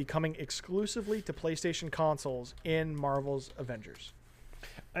Spider-Man will be coming exclusively to PlayStation consoles in Marvel's Avengers.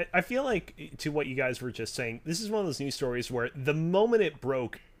 I feel like, to what you guys were just saying, this is one of those news stories where the moment it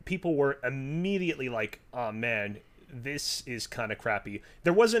broke, people were immediately like, oh man, this is kind of crappy.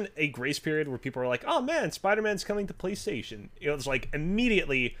 There wasn't a grace period where people were like, oh man, Spider-Man's coming to PlayStation. It was like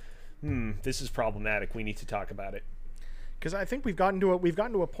immediately, this is problematic. We need to talk about it. Because I think we've gotten to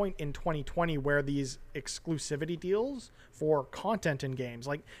a point in 2020 where these exclusivity deals for content in games,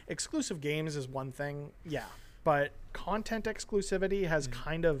 like exclusive games is one thing, yeah, but content exclusivity has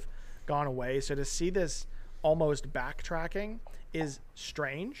kind of gone away. So to see this almost backtracking is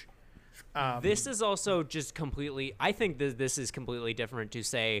strange. This is also just completely. I think this is completely different to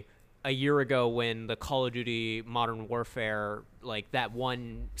say a year ago when the Call of Duty Modern Warfare, like that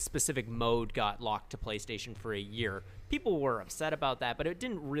one specific mode, got locked to PlayStation for a year. People were upset about that, but it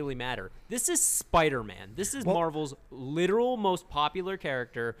didn't really matter. This is Spider-Man. This is Marvel's literal most popular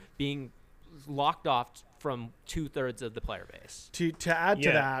character being locked off from 2/3 of the player base. To add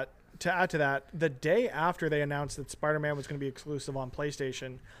to that, the day after they announced that Spider-Man was going to be exclusive on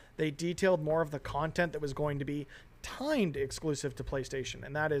PlayStation, they detailed more of the content that was going to be timed exclusive to PlayStation,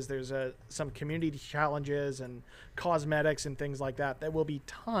 and that is there's some community challenges and cosmetics and things like that will be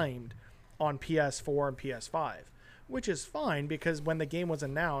timed on PS4 and PS5, which is fine because when the game was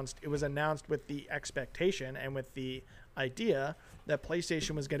announced, it was announced with the expectation and with the idea that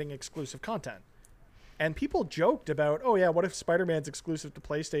PlayStation was getting exclusive content. And people joked about, oh yeah, what if Spider-Man's exclusive to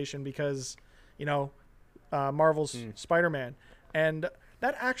PlayStation because, Marvel's Spider-Man. And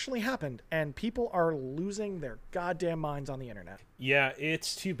that actually happened, and people are losing their goddamn minds on the internet. Yeah,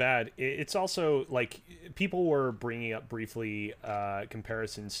 it's too bad. It's also like people were bringing up briefly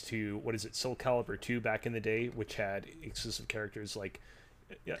comparisons to, what is it, Soul Calibur 2 back in the day, which had exclusive characters like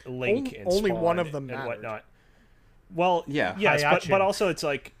Link and only Spawn one of them and mattered. whatnot. Well, Yeah. yes, Heihachi. but also it's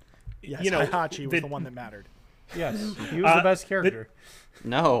like, Yes, you know, Heihachi was the one that mattered. Yes, he was the best character.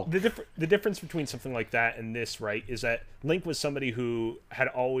 No. the difference between something like that and this, right, is that Link was somebody who had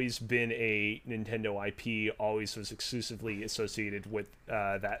always been a Nintendo IP, always was exclusively associated with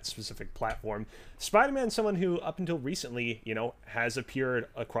that specific platform. Spider-Man's someone who, up until recently, has appeared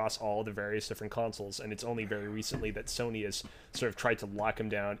across all the various different consoles, and it's only very recently that Sony has sort of tried to lock him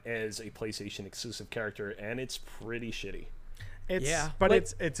down as a PlayStation exclusive character, and it's pretty shitty. But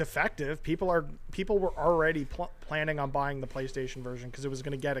it's effective. People were already planning on buying the PlayStation version because it was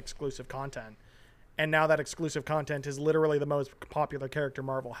going to get exclusive content, and now that exclusive content is literally the most popular character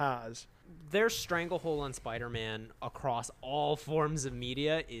Marvel has. Their stranglehold on Spider-Man across all forms of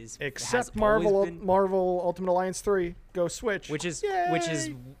media Except has Marvel always been, Ultimate Alliance 3, go Switch. which is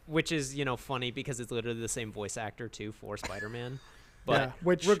Yay! funny because it's literally the same voice actor too for Spider-Man. But yeah.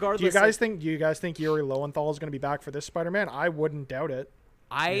 Which regardless, do you guys think Yuri Lowenthal is going to be back for this Spider-Man? I wouldn't doubt it.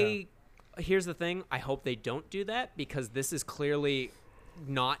 Here's the thing. I hope they don't do that because this is clearly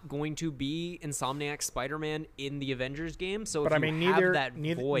not going to be Insomniac Spider-Man in the Avengers game. So But if I mean, you have that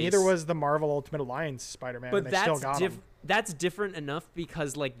voice, neither was the Marvel Ultimate Alliance Spider-Man. but and they still that's got him. that's different enough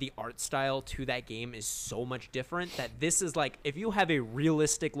because like the art style to that game is so much different that this is like if you have a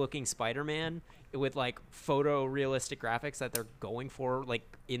realistic looking Spider-Man with like photorealistic graphics that they're going for like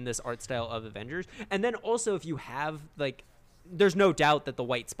in this art style of Avengers, and then also if you have like there's no doubt that the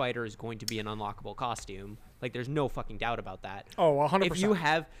White Spider is going to be an unlockable costume. Like there's no fucking doubt about that. Oh,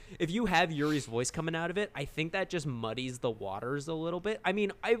 100%. If you have Yuri's voice coming out of it, I think that just muddies the waters a little bit. I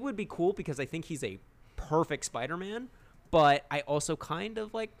mean, it would be cool because I think he's a perfect Spider-Man, but I also kind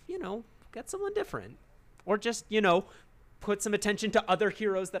of like, get someone different. Or just, put some attention to other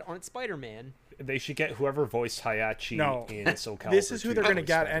heroes that aren't Spider-Man. They should get whoever voiced Heihachi in Soul Calibur. This is who 2 they're going to voice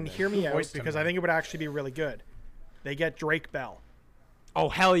get, and Spider-Man. hear me out Voiced because him. I think it would actually be really good. They get Drake Bell. Oh,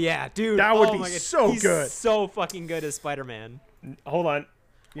 hell yeah, dude. That would Oh be my God. so He's good. so fucking good as Spider-Man. Hold on.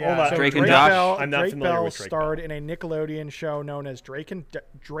 Yeah, Hold on. so Drake and Josh? Bell, I'm not Drake familiar Bell with Drake starred in a Nickelodeon show known as Drake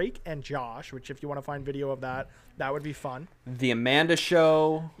and Josh, which if you want to find video of that would be fun. The Amanda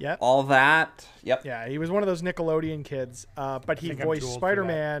Show. Yep. All that. Yep. Yeah, he was one of those Nickelodeon kids, but he think I'm voiced too old for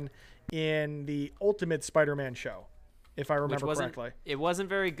Spider-Man in the Ultimate Spider-Man show, if I Which remember wasn't correctly. it wasn't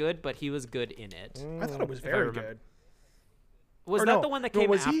very good, but he was good in it. I thought it was if I very remember. good. Was Or that no, the one that no, came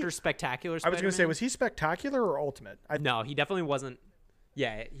was he- after Spectacular I Spider-Man? was going to say, was he Spectacular or Ultimate? No, he definitely wasn't.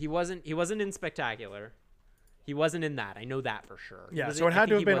 Yeah, he wasn't in Spectacular. He wasn't in that. I know that for sure. Yeah, Was so it I had to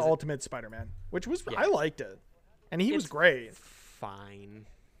think have he been was Ultimate Spider-Man, which was Yeah. I liked it, and he was It's great. fine.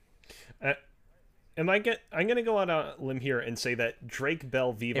 I'm gonna go on a limb here and say that Drake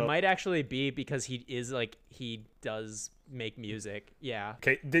Bell Vivo. It might actually be because he does make music. Yeah.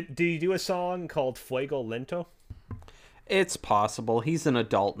 Okay, did he do a song called Fuego Lento? It's possible. He's an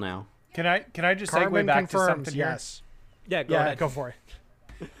adult now. Can I just Carmen segue back to confirms something here? yes. Yeah. Go Yeah, ahead. go for it.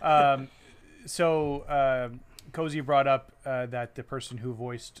 So Cozy brought up that the person who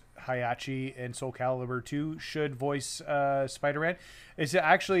voiced Hayachi in Soul Calibur 2 should voice Spider-Man. It's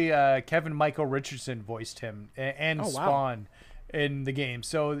actually Kevin Michael Richardson voiced him and Oh, wow. Spawn in the game.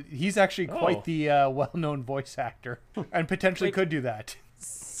 So he's actually Oh. quite the well-known voice actor and potentially Like- could do that.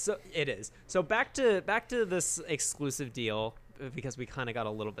 So it is. So back to this exclusive deal because we kind of got a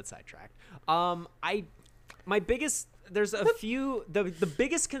little bit sidetracked. There's a few. The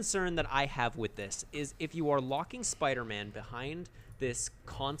biggest concern that I have with this is if you are locking Spider-Man behind this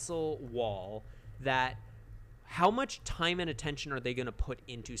console wall, that how much time and attention are they going to put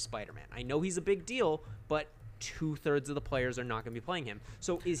into Spider-Man? I know he's a big deal, but 2/3 of the players are not going to be playing him.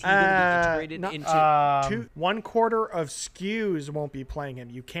 So is he going to be integrated into? 1/4 of SKUs won't be playing him.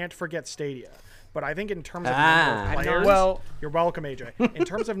 You can't forget Stadia. But I think in terms of number I'm of not- players, Well- you're welcome, AJ. In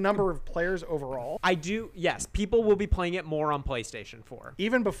terms of number of players overall, I do. Yes, people will be playing it more on PlayStation 4.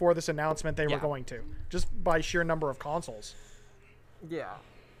 even before this announcement, they were Yeah. going to, just by sheer number of consoles. Yeah,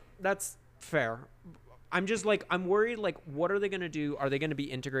 that's fair. I'm just like, I'm worried, like, what are they going to do? Are they going to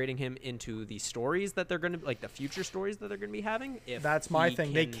be integrating him into the stories that they're going to, like, the future stories that they're going to be having? If That's my he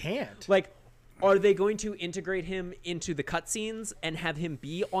thing. They can't. Like, are they going to integrate him into the cutscenes and have him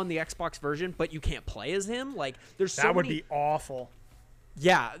be on the Xbox version, but you can't play as him? Like, there's so That would many... be awful.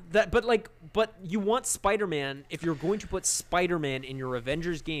 Yeah, but you want Spider-Man, if you're going to put Spider-Man in your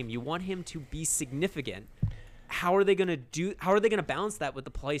Avengers game, you want him to be significant. How are they going to balance that with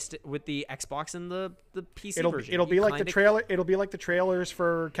with the Xbox and the PC version? It'll be You like the kinda- trailer. It'll be like the trailers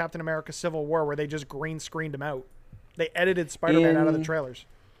for Captain America: Civil War, where they just green screened him out. They edited Spider-Man out of the In- trailers.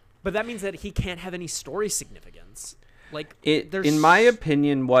 But that means that he can't have any story significance. Like, In my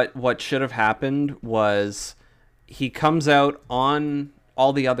opinion, what should have happened was he comes out on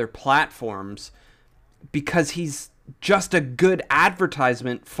all the other platforms because he's just a good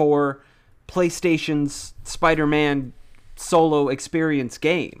advertisement for PlayStation's Spider-Man solo experience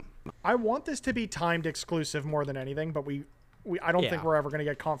game. I want this to be timed exclusive more than anything, but I don't think Yeah. we're ever going to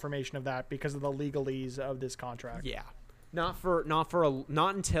get confirmation of that because of the legalese of this contract. yeah, not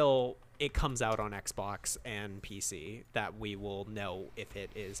until it comes out on Xbox and PC that we will know if it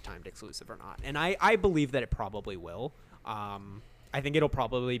is timed exclusive or not. And I believe that it probably will. I think it'll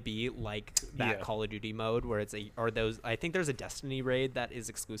probably be like that Yeah. Call of Duty mode where I think there's a Destiny raid that is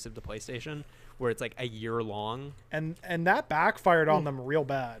exclusive to PlayStation where it's like a year long. And that backfired on them real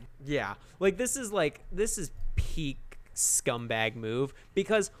bad. Yeah. Like this is peak scumbag move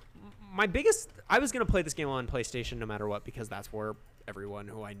because I was going to play this game on PlayStation no matter what because that's where everyone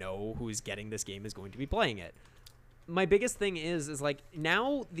who I know who's getting this game is going to be playing it. My biggest thing is like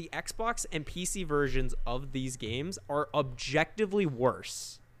now the Xbox and PC versions of these games are objectively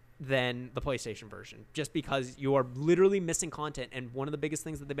worse than the PlayStation version just because you are literally missing content, and one of the biggest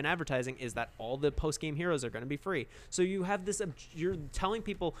things that they've been advertising is that all the post-game heroes are going to be free. So you have this you're telling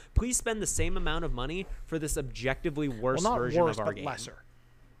people please spend the same amount of money for this objectively worse Well, not version worse, of our but game. lesser.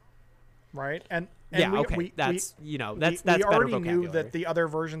 Right? And Yeah, we, okay. we, That's we, that's we better already knew vocabulary. that the other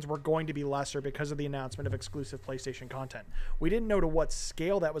versions were going to be lesser because of the announcement of exclusive PlayStation content. We didn't know to what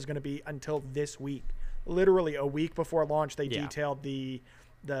scale that was going to be until this week. Literally a week before launch, they Yeah. detailed the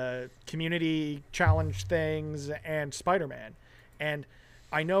community challenge things and Spider-Man. And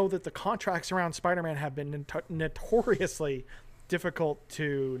I know that the contracts around Spider-Man have been notoriously difficult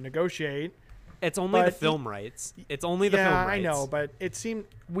to negotiate. It's only the but film rights. It's only the film Yeah, rights. I know, but it seemed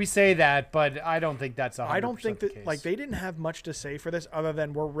We say that, but I don't think that's 100% I don't think the that case. like they didn't have much to say for this other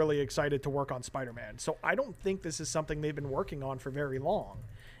than we're really excited to work on Spider-Man. So I don't think this is something they've been working on for very long.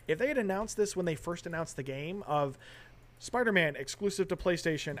 If they had announced this when they first announced the game of Spider-Man exclusive to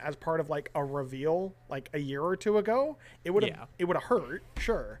PlayStation as part of like a reveal like a year or two ago, it would have hurt,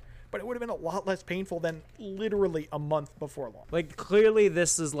 sure, but it would have been a lot less painful than literally a month before launch. Like clearly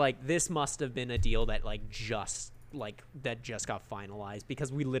this must have been a deal that just got finalized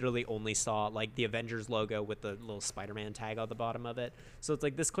because we literally only saw like the Avengers logo with the little Spider-Man tag on the bottom of it. So it's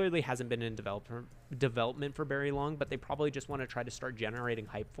like this clearly hasn't been in development for very long, but they probably just want to try to start generating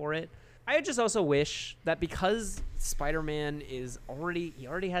hype for it. I just also wish that because Spider-Man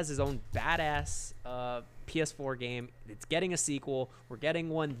already has his own badass PS4 game. It's getting a sequel. We're getting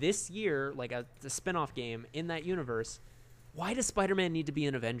one this year, like a spin-off game in that universe. Why does Spider-Man need to be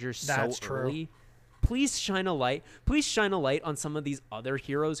in Avengers That's so true. early? Please shine a light. Please shine a light on some of these other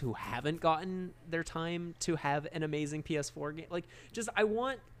heroes who haven't gotten their time to have an amazing PS4 game. Like, just I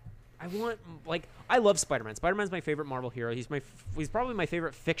want like I love Spider-Man. Spider-Man's my favorite Marvel hero. He's probably my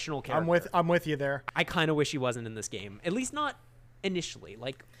favorite fictional character. I'm with you there. I kind of wish he wasn't in this game. At least not initially.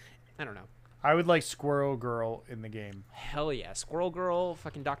 Like, I don't know. I would like Squirrel Girl in the game. Hell yeah. Squirrel Girl,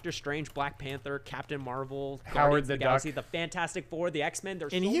 fucking Doctor Strange, Black Panther, Captain Marvel, Howard Guardians the of the Galaxy, Duck. the Fantastic Four, the X-Men.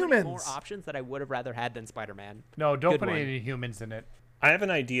 There's so many Inhumans. more options that I would have rather had than Spider-Man. No, don't Good put one. any humans in it. I have an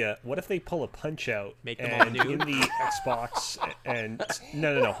idea. What if they pull a Punch Out Make them all and nude? in the Xbox and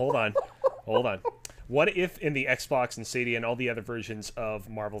no, hold on. What if in the Xbox and Stadia and all the other versions of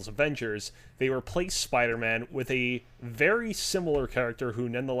Marvel's Avengers, they replace Spider-Man with a very similar character who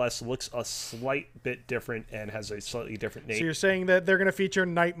nonetheless looks a slight bit different and has a slightly different So name? you're saying that they're going to feature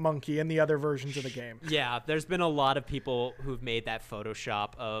Night Monkey in the other versions of the game. Yeah, there's been a lot of people who've made that Photoshop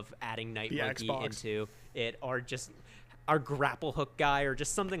of adding Night The Monkey Xbox. into it, or just our grapple hook guy, or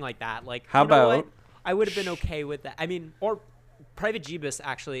just something like that. Like, How you know what? about- I would have been okay with that. I mean, or Private Jeebus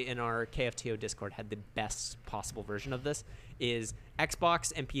actually in our KFTO Discord had the best possible version of this. Is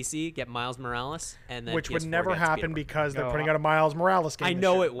Xbox and PC get Miles Morales, and then Which would PS4 never gets happen Peter. because they're No, putting out a Miles Morales game. I this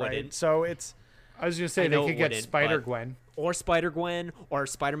know year, it wouldn't. Right? So it's I was gonna I say they know could it get wouldn't, Spider but- Gwen. or Spider-Gwen, or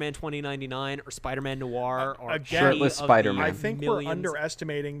Spider-Man 2099, or Spider-Man Noir, or Again, any Shirtless of the Spider-Man. I think we're millions-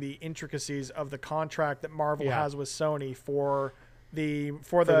 underestimating the intricacies of the contract that Marvel Yeah. has with Sony for the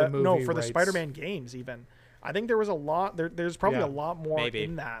the movie for the rights. Spider-Man games. Even I think there was a lot. There's probably Yeah. a lot more Maybe.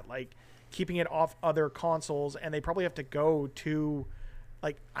 in that, like keeping it off other consoles, and they probably have to go to,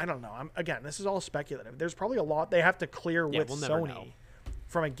 like, I don't know. Again, this is all speculative. There's probably a lot they have to clear Yeah, with we'll never Sony know.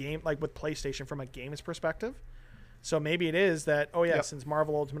 from a game, like with PlayStation from a games perspective. So maybe it is that, oh yeah, Yep. since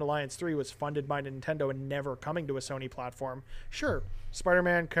Marvel Ultimate Alliance 3 was funded by Nintendo and never coming to a Sony platform, sure,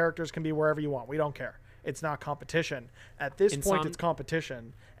 Spider-Man characters can be wherever you want. We don't care. It's not competition. At this In point, some- it's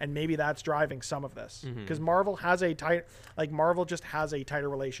competition, and maybe that's driving some of this. Mm-hmm. Because Marvel just has a tighter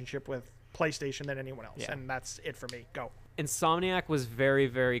relationship with PlayStation than anyone else, Yeah. and that's it for me. Go. Insomniac was very,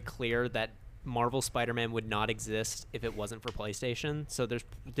 very clear that Marvel Spider-Man would not exist if it wasn't for PlayStation. So there's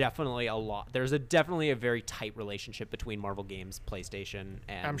definitely a lot. There's definitely a very tight relationship between Marvel games, PlayStation,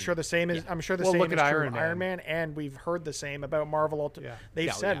 and I'm sure the same is. yeah. I'm sure the Well, same look is at true Iron of Man. Iron Man, and we've heard the same about Marvel Ultimate. Yeah. They've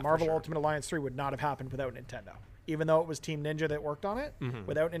Yeah, said yeah, for Marvel sure. Ultimate Alliance 3 would not have happened without Nintendo, even though it was Team Ninja that worked on it. Mm-hmm.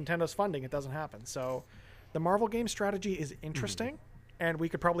 Without Nintendo's funding, it doesn't happen. So, the Marvel game strategy is interesting, and we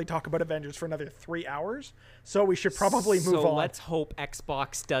could probably talk about Avengers for another 3 hours. So we should probably move so on. let's hope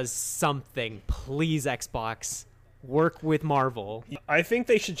Xbox does something. Please, Xbox, work with Marvel. I think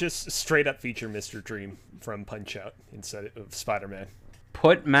they should just straight up feature Mr. Dream from Punch Out instead of Spider-Man.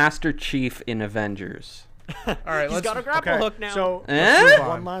 Put Master Chief in Avengers. All right, He's let's got a grapple Okay, hook now. So Eh? let's move on.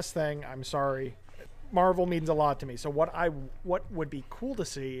 One last thing. I'm sorry. Marvel means a lot to me. So what would be cool to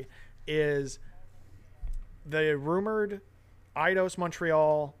see is the rumored Eidos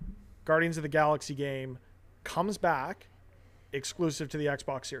Montreal Guardians of the Galaxy game comes back exclusive to the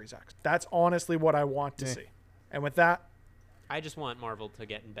Xbox Series X. That's honestly what I want to see. And with that, I just want Marvel to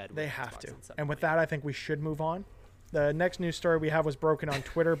get in bed with they have Xbox to. at some And with point. that, I think we should move on. The next news story we have was broken on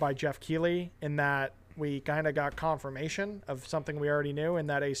Twitter by Jeff Keighley, in that we kind of got confirmation of something we already knew, in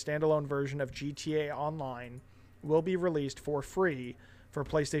that a standalone version of GTA Online will be released for free for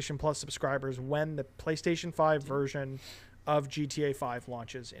PlayStation Plus subscribers when the PlayStation 5 version of GTA 5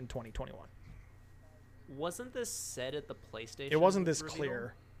 launches in 2021. Wasn't this said at the PlayStation? It wasn't this reveal?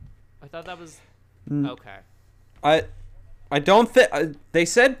 clear. I thought that was okay. I don't think they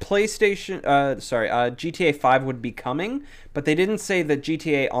said PlayStation. GTA 5 would be coming, but they didn't say that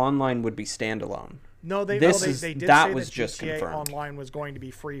GTA Online would be standalone. No, they This no, they, is- they did that say was that just GTA confirmed. Online was going to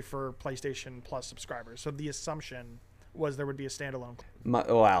be free for PlayStation Plus subscribers. So the assumption was there would be a standalone.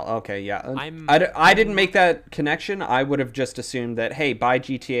 Wow. Okay. Yeah. I'm- I didn't make that connection. I would have just assumed that, hey, buy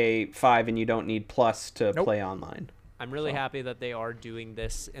GTA 5 and you don't need Plus to Nope. play online. I'm really happy that they are doing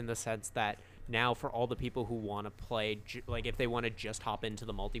this in the sense that now for all the people who want to play, like if they want to just hop into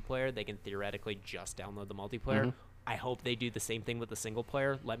the multiplayer, they can theoretically just download the multiplayer. I hope they do the same thing with the single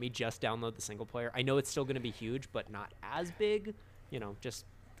player. Let me just download the single player. I know it's still going to be huge, but not as big. You know, just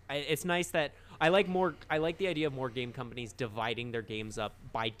it's nice that I like the idea of more game companies dividing their games up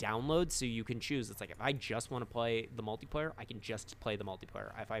by download, so you can choose. It's like if I just want to play the multiplayer, I can just play the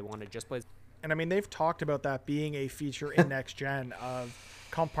multiplayer. If I want to just play, And I mean, they've talked about that being a feature in next gen of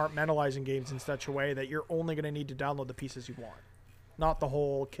compartmentalizing games in such a way that you're only going to need to download the pieces you want, not the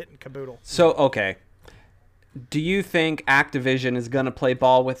whole kit and caboodle. So okay, Do you think Activision is going to play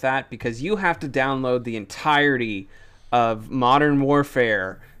ball with that? Because you have to download the entirety of Modern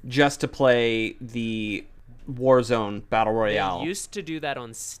Warfare just to play the Warzone Battle Royale. They used to do that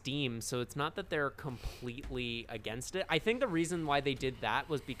on Steam, so it's not that they're completely against it. I think the reason why they did that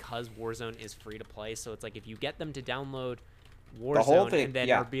was because Warzone is free to play, so it's like if you get them to download Warzone and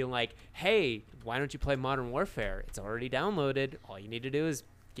then are being like, hey, why don't you play Modern Warfare? It's already downloaded. All you need to do is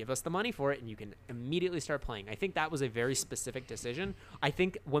give us the money for it, and you can immediately start playing. I think that was a very specific decision. I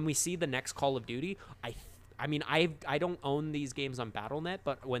think when we see the next Call of Duty, I mean, I don't own these games on Battle.net,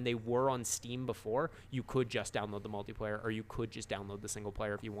 but when they were on Steam before, you could just download the multiplayer, or you could just download the single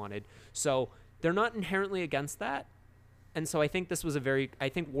player if you wanted. So they're not inherently against that. And so I think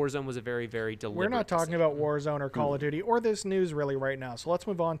Warzone was a very, very deliberate We're not talking decision. about Warzone or Call of Duty or this news really right now. So let's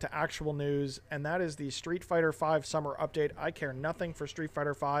move on to actual news, and that is the Street Fighter V Summer Update. I care nothing for Street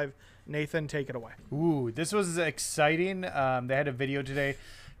Fighter V. Nathan, take it away. Ooh, this was exciting. They had a video today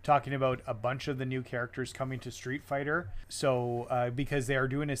talking about a bunch of the new characters coming to Street Fighter. So because they are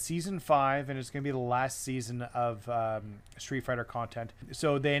doing a season 5, and it's going to be the last season of Street Fighter content.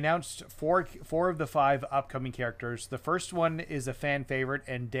 So they announced four of the 5 upcoming characters. The first one is a fan favorite,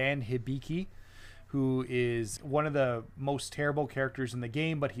 and Dan Hibiki, who is one of the most terrible characters in the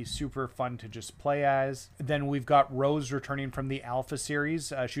game, but he's super fun to just play as. Then we've got Rose returning from the Alpha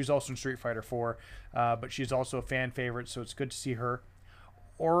series. She was also in Street Fighter 4, but she's also a fan favorite, so it's good to see her.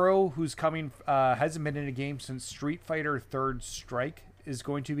 Oro, who's coming, hasn't been in a game since Street Fighter Third Strike, is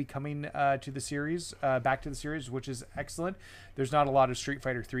going to be coming to the series, back to the series, which is excellent. There's not a lot of Street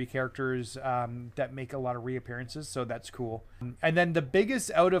Fighter 3 characters that make a lot of reappearances, so that's cool. And then the biggest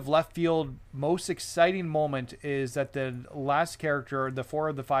out of left field, most exciting moment is that the last character, the 4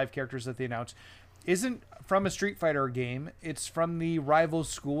 of the 5 characters that they announced, isn't from a Street Fighter game. It's from the Rival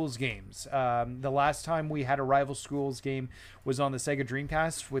Schools games. The last time we had a Rival Schools game was on the Sega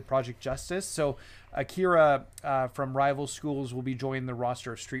Dreamcast with Project Justice. So Akira from Rival Schools will be joining the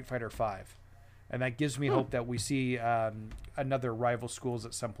roster of Street Fighter V. And that gives me hope that we see another Rival Schools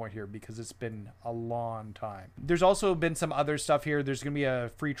at some point here, because it's been a long time. There's also been some other stuff here. There's going to be a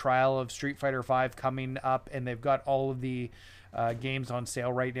free trial of Street Fighter V coming up, and they've got all of the games on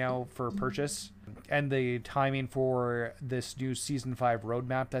sale right now for purchase. And the timing for this new Season 5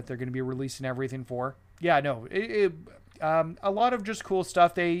 roadmap that they're going to be releasing everything for. Yeah, no, a lot of just cool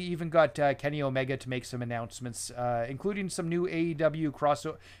stuff. They even got Kenny Omega to make some announcements, including some new AEW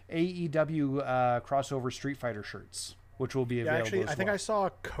crossover Street Fighter shirts, which will be available. Actually, as I think well. I saw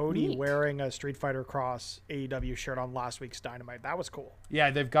Cody wearing a Street Fighter Cross AEW shirt on last week's Dynamite. That was cool. Yeah,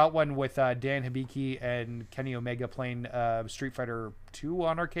 they've got one with Dan Hibiki and Kenny Omega playing Street Fighter 2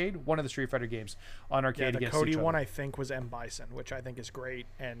 on arcade, one of the Street Fighter games on arcade. Yeah, the against Cody each one other. I think was M. Bison, which I think is great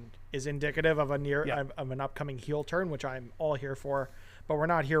and is indicative of of an upcoming heel turn, which I'm all here for. But we're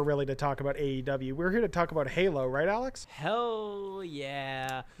not here really to talk about AEW. We're here to talk about Halo, right, Alex? Hell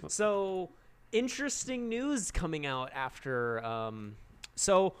yeah. So interesting news coming out after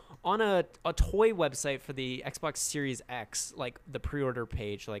so on a toy website for the Xbox Series X, like the pre-order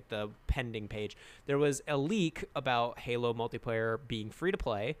page, like the pending page, there was a leak about Halo multiplayer being free to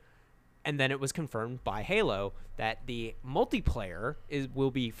play, and then it was confirmed by Halo that the multiplayer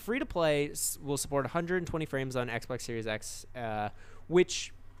will be free to play, will support 120 frames on Xbox Series X,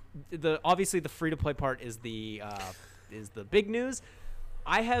 which obviously the free to play part is the big news.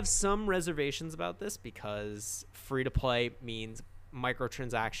 I have some reservations about this because free to play means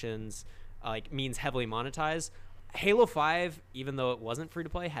microtransactions, means heavily monetized. Halo 5, even though it wasn't free to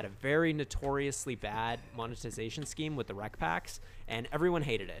play, had a very notoriously bad monetization scheme with the rec packs, and everyone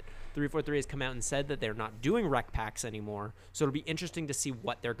hated it. 343 has come out and said that they're not doing rec packs anymore, so it'll be interesting to see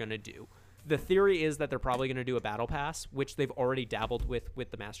what they're going to do. The theory is that they're probably going to do a battle pass, which they've already dabbled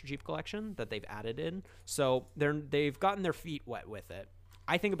with the Master Chief Collection that they've added in. So they've gotten their feet wet with it.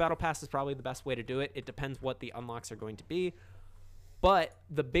 I think a battle pass is probably the best way to do it. It depends what the unlocks are going to be. But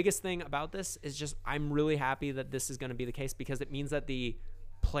the biggest thing about this is just I'm really happy that this is going to be the case, because it means that the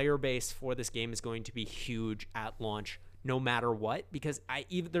player base for this game is going to be huge at launch no matter what. Because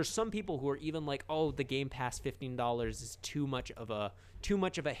there's some people who are even like, oh, the Game Pass $15 is too much of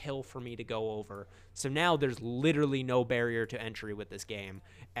a hill for me to go over. So now there's literally no barrier to entry with this game.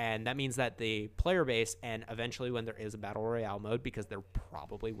 And that means that the player base, and eventually when there is a Battle Royale mode, because there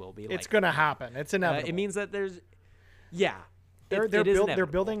probably will be. It's going to happen. It's inevitable. It means that there's... Yeah. They're inevitable.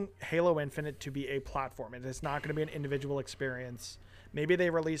 building Halo Infinite to be a platform. It is not going to be an individual experience. Maybe they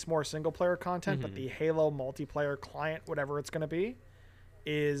release more single-player content, but the Halo multiplayer client, whatever it's going to be,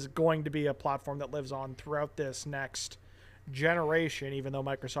 is going to be a platform that lives on throughout this next generation, even though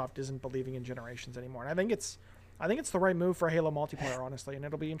Microsoft isn't believing in generations anymore. And I think it's the right move for Halo multiplayer, honestly, and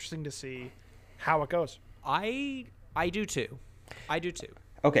it'll be interesting to see how it goes. I do too. I do too.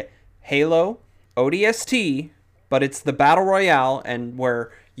 Okay, Halo, ODST, but it's the Battle Royale, and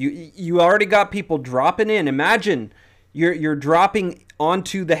where you already got people dropping in. Imagine you're dropping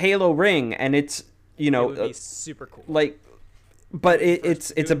onto the Halo ring, and it's, you know, It would be super cool. like, but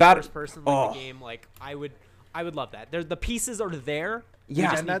it's Doing about first person like the game. Like I would love that. The pieces are there. Yeah. we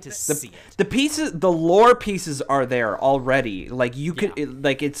just And need to that's- see it. the pieces, the lore pieces are there already. Like you could, Yeah.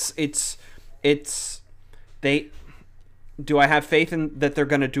 like it's they. Do I have faith in that they're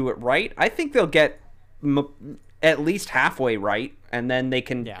going to do it right? I think they'll get at least halfway right, and then they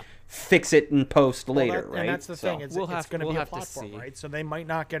can Yeah. fix it in post Well, later, that- right? And that's the thing. It's, We'll it's have- going to we'll be a have to platform, see. right? So they might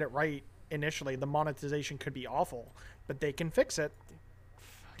not get it right initially. The monetization could be awful, but they can fix it.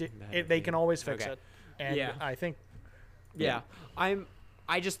 They can always fix Okay. it. And Yeah. I think Yeah,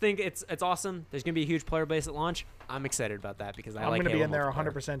 I just think it's awesome. There's gonna be a huge player base at launch. I'm excited about that because I I'm like going to be Halo in there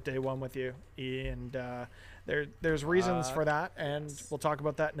multiplayer. 100% day one with you. And there's reasons for that, and we'll talk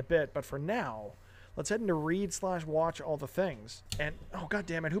about that in a bit. But for now, let's head into read/watch all the things. And, oh, God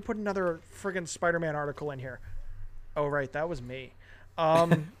damn it, who put another friggin' Spider-Man article in here? Oh, right, that was me.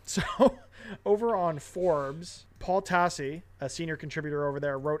 So over on Forbes, Paul Tassi, a senior contributor over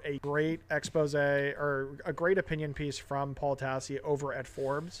there, wrote a great expose or a great opinion piece from Paul Tassi over at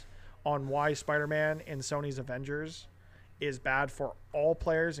Forbes on why Spider-Man in Sony's Avengers is bad for all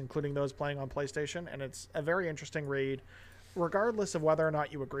players, including those playing on PlayStation. And it's a very interesting read, regardless of whether or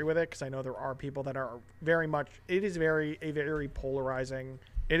not you agree with it, because I know there are people that are very much, it is a very polarizing,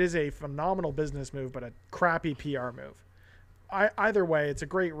 it is a phenomenal business move, but a crappy PR move. Either way, it's a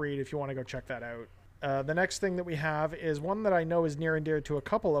great read if you want to go check that out. The next thing that we have is one that I know is near and dear to a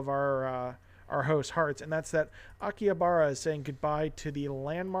couple of our hosts' hearts, and that's that Akihabara is saying goodbye to the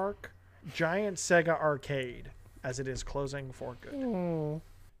landmark giant Sega arcade as it is closing for good.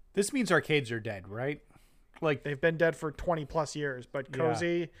 This means arcades are dead, right? Like, They've been dead for 20 plus years, but Yeah.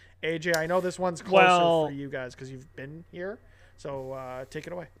 Cozy, AJ, I know this one's closer Well- for you guys because you've been here, so take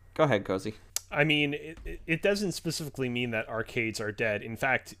it away. Go ahead, Cozy. I mean, it doesn't specifically mean that arcades are dead. In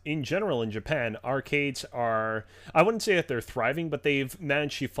fact, in general in Japan, arcades are, I wouldn't say that they're thriving, but they've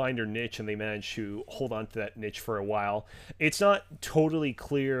managed to find their niche and they managed to hold on to that niche for a while. It's not totally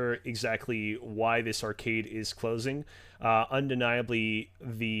clear exactly why this arcade is closing. Undeniably,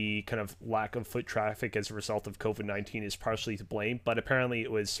 the kind of lack of foot traffic as a result of COVID-19 is partially to blame, but apparently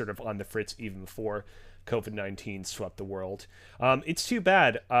it was sort of on the fritz even before COVID-19 swept the world. It's too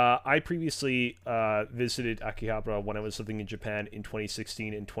bad. I previously visited Akihabara when I was living in Japan in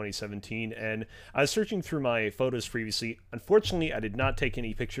 2016 and 2017, and I was searching through my photos previously. Unfortunately, I did not take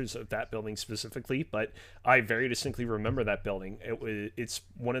any pictures of that building specifically, but I very distinctly remember that building. It's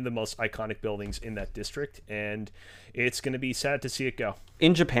one of the most iconic buildings in that district, and it's going to be sad to see it go.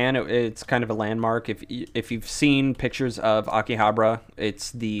 In Japan, it's kind of a landmark. If you've seen pictures of Akihabara,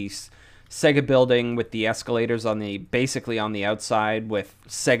 it's the Sega building with the escalators basically on the outside with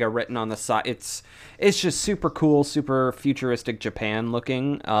Sega written on the side. It's just super cool, super futuristic Japan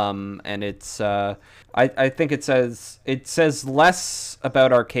looking. And it's I think it says less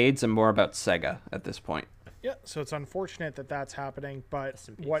about arcades and more about Sega at this point. Yeah, so it's unfortunate that that's happening, but Rest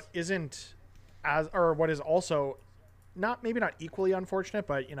in peace. what isn't what is also not equally unfortunate,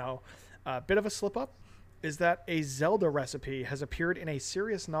 but a bit of a slip up, is that a Zelda recipe has appeared in a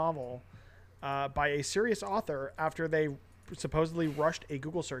serious novel by a serious author after they supposedly rushed a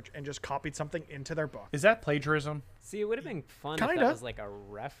Google search and just copied something into their book. is that plagiarism? See, it would have been fun if Kinda. that was like a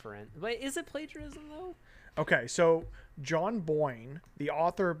reference. But is it plagiarism though? Okay, so John Boyne, the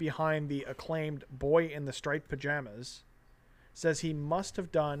author behind the acclaimed Boy in the Striped Pajamas, says he must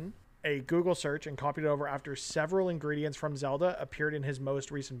have done a Google search and copied it over after several ingredients from Zelda appeared in his most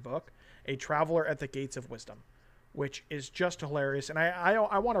recent book, A Traveler at the Gates of Wisdom, which is just hilarious. And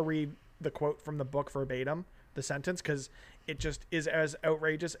I want to read the quote from the book verbatim, the sentence, because it just is as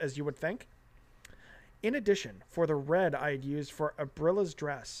outrageous as you would think. In addition, for the red I had used for Abrilla's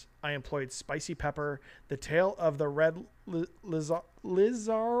dress, I employed spicy pepper, the tail of the red Lizalfos,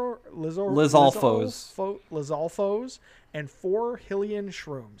 and 4 Hylian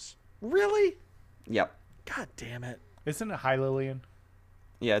shrooms. Really? Yep. God damn it. Isn't it Hylian?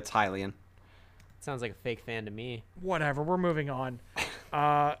 Yeah, it's Hylian. Sounds like a fake fan to me. Whatever, we're moving on.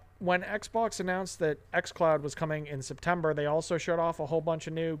 When Xbox announced that xCloud was coming in September, they also showed off a whole bunch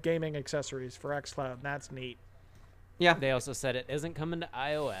of new gaming accessories for xCloud, and that's neat. Yeah. They also said it isn't coming to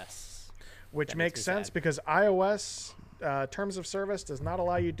iOS. Which That makes makes me sense sad. because iOS terms of service does not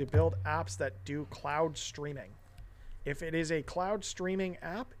allow you to build apps that do cloud streaming. If it is a cloud streaming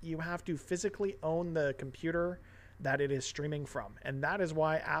app, you have to physically own the computer that it is streaming from. And that is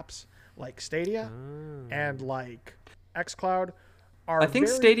why apps like Stadia and like xCloud are I think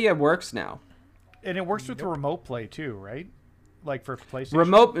Stadia works now. And it works with the remote play too, right? Like for PlayStation.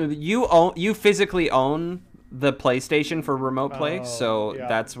 Remote, you physically own the PlayStation for remote play, so yeah.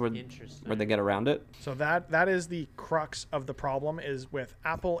 that's where Interesting. they get around it. So that is the crux of the problem, is with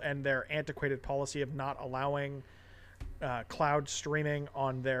Apple and their antiquated policy of not allowing cloud streaming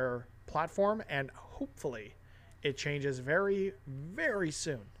on their platform, and hopefully it changes very, very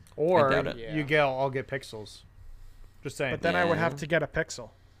soon. Or I doubt it. I'll get Pixels. Just saying. But then I would Yeah. have to get a Pixel.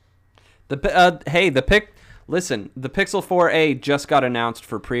 Listen, the Pixel 4a just got announced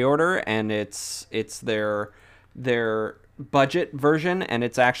for pre-order, and it's their budget version, and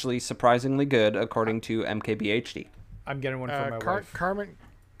it's actually surprisingly good according to MKBHD. I'm getting one for my wife.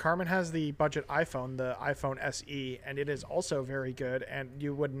 Carmen has the budget iPhone, the iPhone SE, and it is also very good. And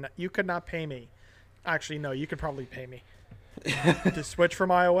you could not pay me. Actually, no, you could probably pay me to switch from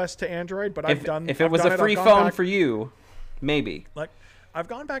iOS to Android. But If it was a free phone for you, maybe. Like, I've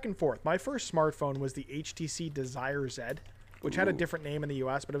gone back and forth. My first smartphone was the HTC Desire Z, which had a different name in the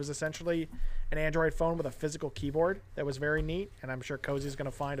US, but it was essentially an Android phone with a physical keyboard that was very neat, and I'm sure Cozy's going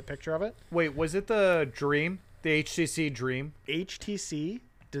to find a picture of it. Wait, was it the Dream? The HTC Dream? HTC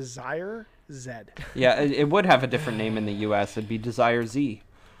Desire Z. Yeah, it would have a different name in the US. It'd be Desire Z.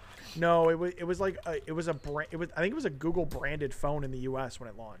 No, it was like I think it was a Google branded phone in the US when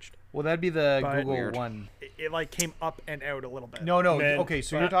it launched. Well, that'd be the But- Google Weird. one. It like came up and out a little bit. No. Man, Okay,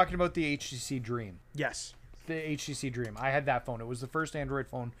 so you're talking about the HTC Dream. Yes. The HTC Dream. I had that phone. It was the first Android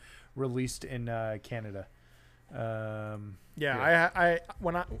phone released in Canada. Yeah, I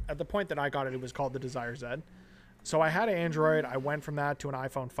at the point that I got it, it was called the Desire Z. So I had an Android. I went from that to an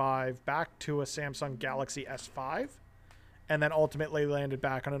iPhone 5, back to a Samsung Galaxy S5, and then ultimately landed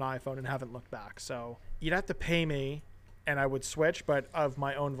back on an iPhone and haven't looked back. So you'd have to pay me, and I would switch, but of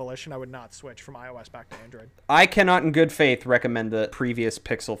my own volition, I would not switch from iOS back to Android. I cannot in good faith recommend the previous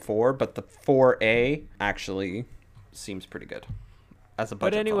Pixel 4, but the 4a actually seems pretty good as a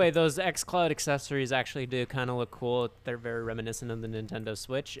budget But anyway, phone. those xCloud accessories actually do kind of look cool. They're very reminiscent of the Nintendo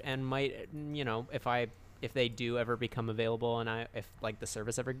Switch, and might, if they do ever become available, and if like the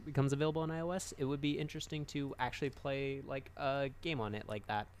service ever becomes available on iOS, it would be interesting to actually play like a game on it like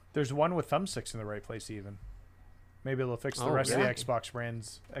that. There's one with thumbsticks in the right place even. Maybe they'll fix the Oh, rest of yeah. the Xbox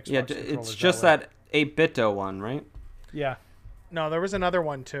brands. Xbox Yeah, controllers it's just way. that 8-bit one, right? Yeah. No, there was another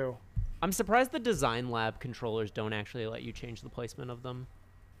one too. I'm surprised the Design Lab controllers don't actually let you change the placement of them.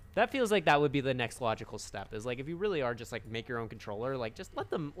 That feels like that would be the next logical step. Is like if you really are just like make your own controller, like just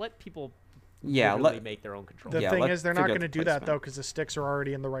let people Yeah, literally make their own controller. The Yeah, thing let's is, they're not figure out going to the do that placement. though, because the sticks are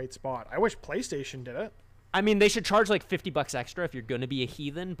already in the right spot. I wish PlayStation did it. I mean, they should charge like $50 extra if you're going to be a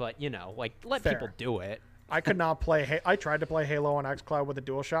heathen, but like let Fair. people do it. I could not play. I tried to play Halo on xCloud with a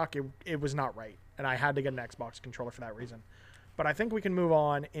DualShock. It was not right, and I had to get an Xbox controller for that reason. But I think we can move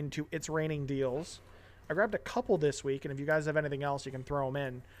on into It's Raining Deals. I grabbed a couple this week, and if you guys have anything else, you can throw them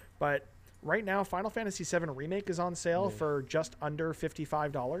in. But right now, Final Fantasy VII Remake is on sale for just under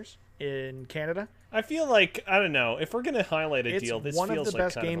 $55 in Canada. I feel like, I don't know, if we're going to highlight a It's deal, this one feels of the like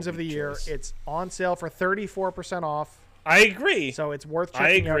best kind games a of the weak year. choice. It's on sale for 34% off. I agree. So it's worth I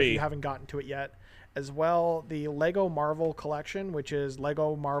checking out if agree. you haven't gotten to it yet. As well, the Lego Marvel collection, which is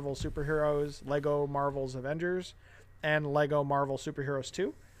Lego Marvel Superheroes, Lego Marvel's Avengers, and Lego Marvel Superheroes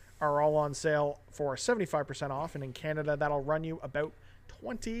 2, are all on sale for 75% off. And in Canada, that'll run you about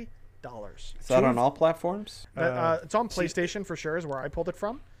 $20. Is that on all platforms? It's on PlayStation for sure, is where I pulled it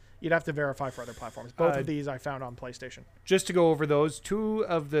from. You'd have to verify for other platforms. Both of these I found on PlayStation. Just to go over those, 2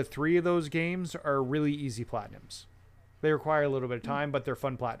 of the 3 of those games are really easy platinums. They require a little bit of time, but they're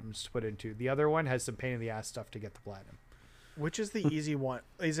fun platinums to put into. The other one has some pain in the ass stuff to get the platinum. Which is the easy one?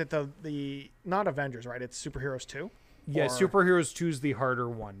 Is it the not Avengers, right? It's Superheroes 2? Yeah, Or- Superheroes 2 is the harder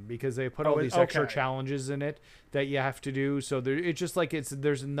one because they put all these extra okay. challenges in it that you have to do. So it's just like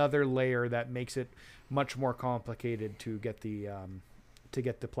there's another layer that makes it much more complicated to get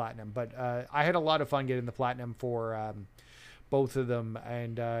the platinum. But I had a lot of fun getting the platinum for both of them.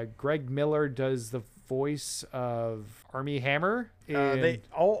 And Greg Miller does the voice of Armie Hammer. They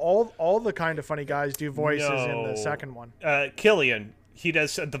all the kind of funny guys do voices in the No. second one. Killian. He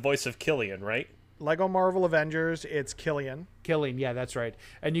does the voice of Killian, right? Lego Marvel Avengers, it's Killian, Killing, yeah, that's right.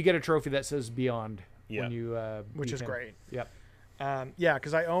 And you get a trophy that says Beyond Yeah. when you which beat is him. great. Yep. Yeah,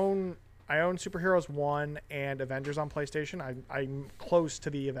 because I own Superheroes 1 and Avengers on PlayStation. I'm close to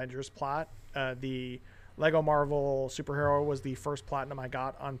the Avengers plot. The Lego Marvel Superhero was the first platinum I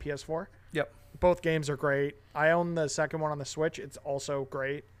got on PS4. Yep. Both games are great. I own the second one on the Switch. It's also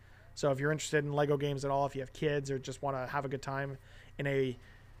great. So if you're interested in Lego games at all, if you have kids or just want to have a good time in a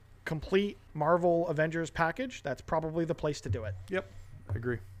complete Marvel Avengers package, that's probably the place to do it. Yep. I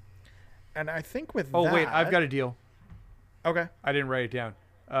agree. And I think with Oh, that... wait. I've got a deal. Okay. I didn't write it down.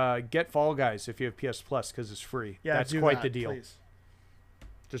 Get Fall Guys if you have PS Plus because it's free. Yeah, That's do quite that, the deal. please.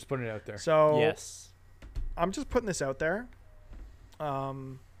 Just putting it out there. So Yes. I'm just putting this out there.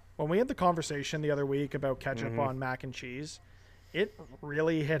 When we had the conversation the other week about ketchup on mac and cheese, it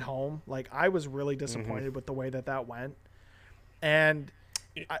really hit home. Like, I was really disappointed with the way that went. And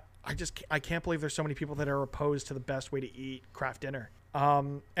I can't believe there's so many people that are opposed to the best way to eat craft dinner.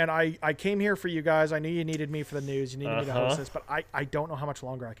 And I came here for you guys. I knew you needed me for the news. You needed me to host this, but I don't know how much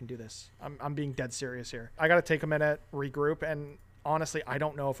longer I can do this. I'm being dead serious here. I got to take a minute, regroup, and honestly, I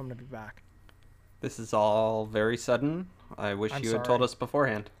don't know if I'm going to be back. This is all very sudden. I wish I'm you had told sorry. us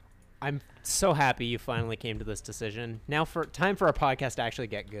beforehand. I'm so happy you finally came to this decision. Now for time for our podcast to actually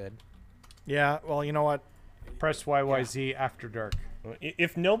get good. Yeah, well, you know what? Press YYZ after dark.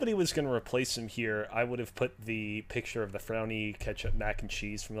 If nobody was going to replace him here, I would have put the picture of the frowny ketchup mac and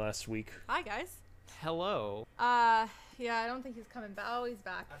cheese from last week. Hi, guys. Hello. Yeah, I don't think he's coming back. Oh, he's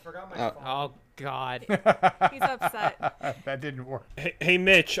back. I forgot my Oh God. He's upset. That didn't work. Hey,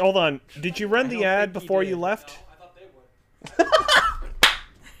 Mitch, hold on. Did you run the ad before you left?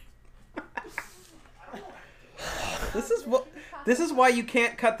 This is why you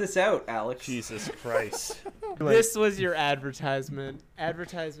can't cut this out, Alex. Jesus Christ. This was your advertisement.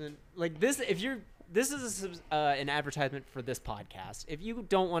 Like this. This is an advertisement for this podcast. If you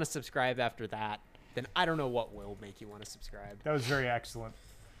don't want to subscribe after that, then I don't know what will make you want to subscribe. That was very excellent.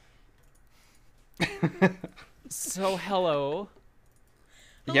 So hello.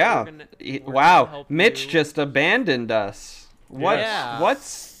 Yeah. We're gonna Wow. help Mitch you. just abandoned us. What? Yeah.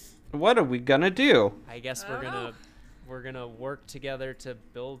 What are we gonna do? I guess I don't we're gonna work together to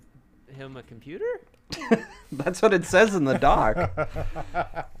build him a computer. That's what it says in the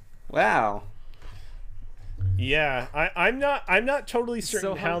doc. Wow. Yeah, I'm not totally certain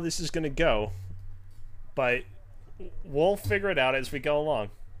So how this is going to go, but we'll figure it out as we go along.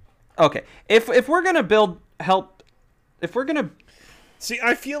 Okay. If we're gonna if we're gonna See,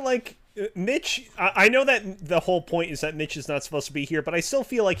 I feel like Mitch, I know that the whole point is that Mitch is not supposed to be here, but I still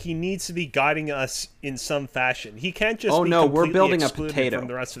feel like he needs to be guiding us in some fashion. He can't just Oh, be no, we're completely building a excluded potato. from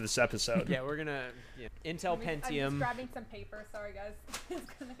the rest of this episode. Yeah, we're gonna Intel I'm just Pentium. grabbing some paper. Sorry, guys. It's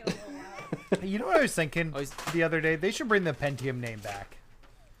gonna get a little loud. You know what I was thinking Oh, he's- the other day? They should bring the Pentium name back.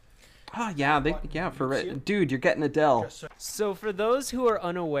 Oh yeah, dude, you're getting Adele. So for those who are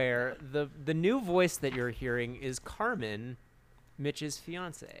unaware, the new voice that you're hearing is Carmen, Mitch's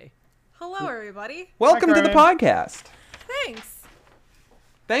fiance. Hello, everybody. Welcome to the Carmen. podcast. Thanks.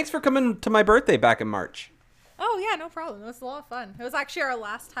 Thanks for coming to my birthday back in March. Oh yeah, no problem. It was a lot of fun. It was actually our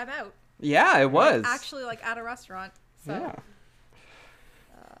last time out. Yeah, it was. Actually, like at a restaurant. So. Yeah.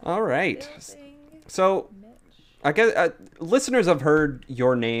 All right. Building So Mitch. I guess listeners have heard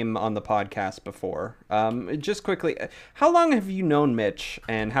your name on the podcast before. Just quickly, how long have you known Mitch,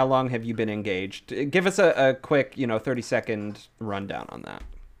 and how long have you been engaged? Give us a quick, 30-second rundown on that.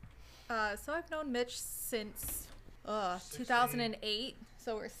 So I've known Mitch since 2008.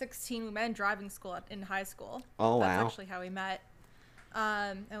 So we're 16. We met in driving school in high school. Oh, That's wow. actually how we met.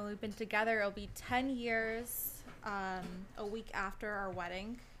 And we've been together. It'll be 10 years a week after our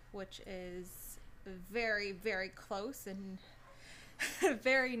wedding, which is very, very close and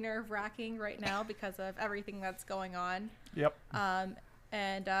very nerve-wracking right now because of everything that's going on. Yep.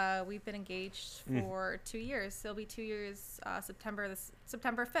 And we've been engaged for 2 years. It'll be 2 years September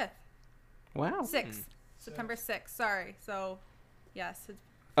 5th. Wow. 6th. September 6th. Sorry. So, yes.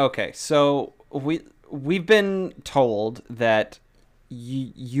 Okay, so we've been told that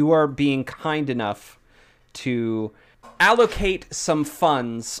you are being kind enough to allocate some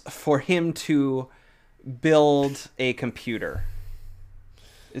funds for him to build a computer.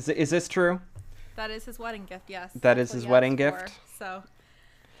 Is this true? That is his wedding gift, yes. That is That's what his he wedding asked gift? for. So,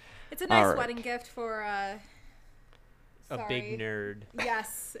 it's a All nice right. wedding gift for, A big sorry. nerd.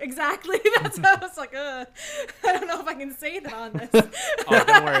 Yes, exactly. That's how I was like, I don't know if I can say that on this. Oh,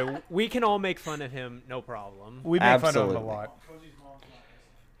 don't worry. We can all make fun of him, no problem. We make fun of him Absolutely. a lot.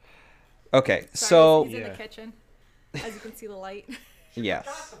 Okay, Sorry, so he's in Yeah. the kitchen. As you can see the light.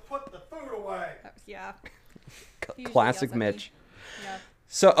 yes, Put the food away. Yeah. He usually classic yells at me. Mitch. Yeah.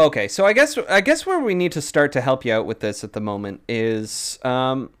 So okay, so I guess where we need to start to help you out with this at the moment is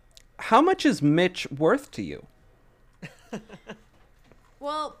how much is Mitch worth to you?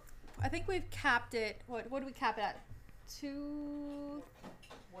 Well, I think we've capped it. What do we cap it at? 2.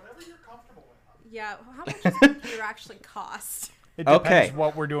 Whatever you're comfortable with. Yeah. How much does a computer actually cost? It depends Okay.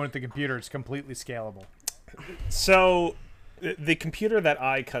 what we're doing with the computer. It's completely scalable. So the computer that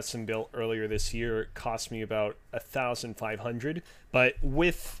I custom built earlier this year cost me about 1,500, but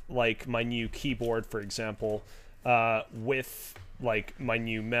with like my new keyboard, for example, with like my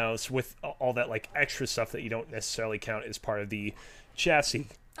new mouse, with all that like extra stuff that you don't necessarily count as part of the chassis,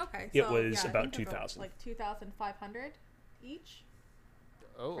 Okay. It so, was yeah, I about think they're 2,000. Like 2,500 each.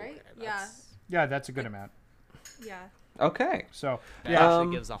 Oh, Right? okay, Yeah. that's- Yeah, that's a good amount. Yeah. Okay. So That yeah, actually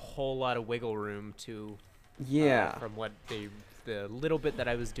Um, gives a whole lot of wiggle room to Yeah. from what the little bit that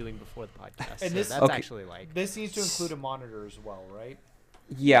I was doing before the podcast. And So this- that's Okay. actually like this needs to include a monitor as well, right?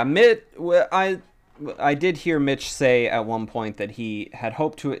 Yeah, I did hear Mitch say at one point that he had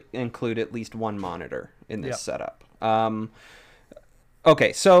hoped to include at least one monitor in this Yep. setup.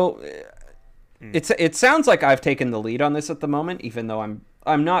 Okay, so it sounds like I've taken the lead on this at the moment, even though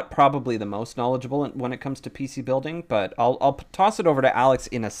I'm not probably the most knowledgeable when it comes to PC building, but I'll toss it over to Alex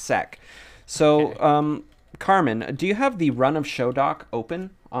in a sec. So, Okay. Carmen, do you have the run of show doc open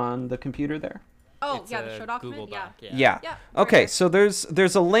on the computer there? Oh, it's yeah, the a show document. Google Doc. Yeah. Yeah. Yeah, Okay, right so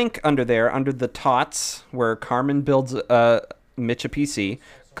there's a link under there under the tots where Carmen builds Mitch a PC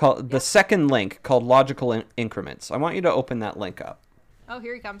called the second link called logical increments. I want you to open that link up. Oh,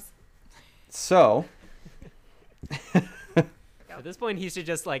 here he comes. So, At this point, he should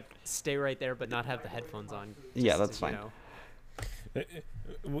just like stay right there, but not have the headphones on. Yeah, just that's to, fine.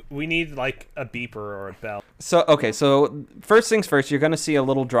 We need like a beeper or a bell. so first things first, you're going to see a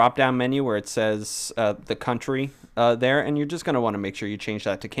little drop down menu where it says the country there, and you're just going to want to make sure you change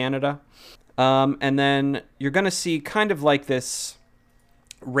that to Canada. And then you're going to see kind of like this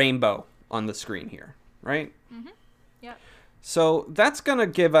rainbow on the screen here, right? Yep. So that's going to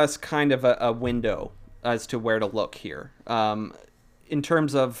give us kind of a window as to where to look here in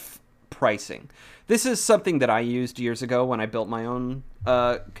terms of pricing. This is something that I used years ago when I built my own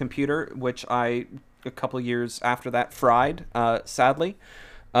computer, which I, a couple years after that, fried, sadly.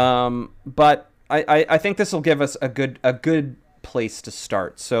 But I think this will give us a good place to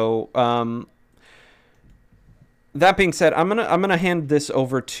start. So that being said, I'm gonna hand this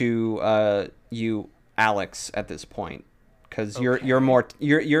over to you, Alex, at this point, because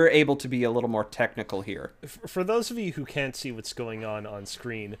you're able to be a little more technical here. For those of you who can't see what's going on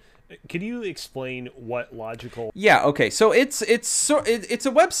screen, could you explain what logical? Yeah. Okay. So it's a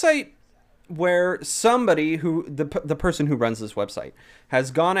website where somebody the person who runs this website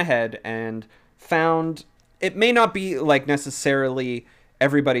has gone ahead and found, it may not be like necessarily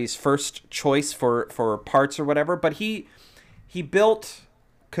everybody's first choice for parts or whatever, but he built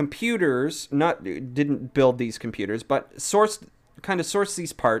computers, didn't build these computers, but sourced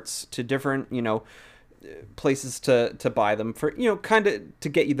these parts to different, places to buy them for, kind of to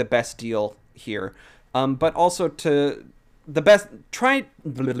get you the best deal here. But also to the best,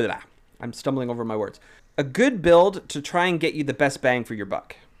 I'm stumbling over my words. A good build to try and get you the best bang for your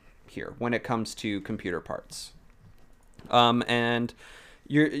buck here when it comes to computer parts. And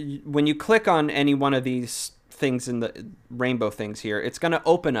when you click on any one of these things in the rainbow things here, it's going to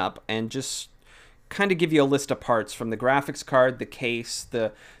open up and just kind of give you a list of parts from the graphics card, the case,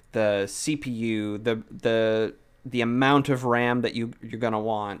 the CPU, the amount of RAM that you're going to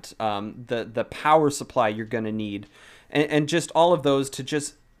want, the power supply you're going to need, and just all of those to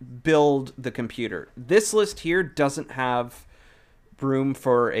just build the computer. This list here doesn't have room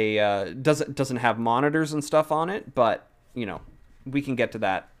for doesn't have monitors and stuff on it, but we can get to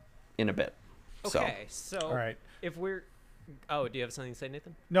that in a bit. Okay, so All right. if we're do you have something to say,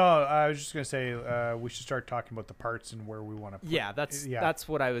 Nathan? No, I was just gonna say we should start talking about the parts and where we want to. Yeah, that's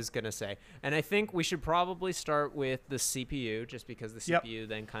what I was gonna say, and I think we should probably start with the CPU, just because the Yep. CPU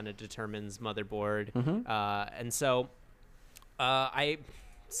then kind of determines motherboard, Mm-hmm. and so I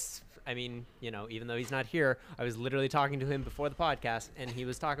mean, even though he's not here, I was literally talking to him before the podcast, and he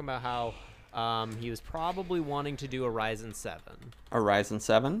was talking about how he was probably wanting to do a Ryzen 7. A Ryzen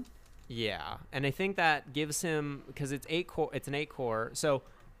 7. Yeah, and I think that gives him, because it's an 8 core. So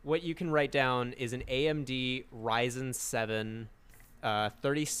what you can write down is an AMD Ryzen 7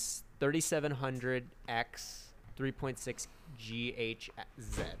 3700X 3.6 GHz.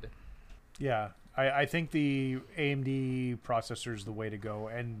 Yeah, I think the AMD processor is the way to go,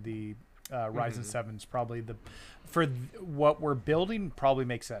 and the Ryzen 7 is probably what we're building probably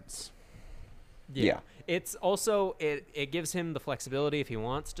makes sense. Yeah. It's also, it gives him the flexibility if he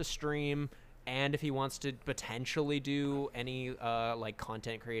wants to stream, and if he wants to potentially do any like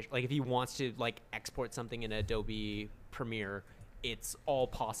content creation, like if he wants to like export something in Adobe Premiere, it's all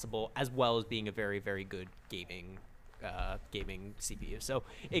possible, as well as being a very, very good gaming CPU. So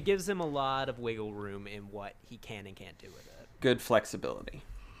it gives him a lot of wiggle room in what he can and can't do with it. Good flexibility.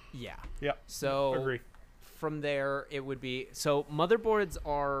 Yeah. Yeah. So Agree. from there, it would be so motherboards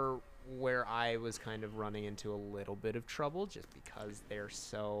are where I was kind of running into a little bit of trouble, just because they're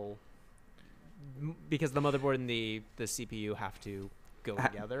so because the motherboard and the CPU have to go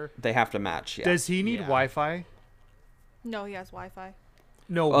together. They have to match. Yeah. Does he need Yeah. Wi-Fi? No, he has Wi-Fi.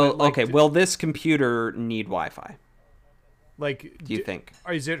 No. Oh, but, like, okay. Will this computer need Wi-Fi? Like, Do you think?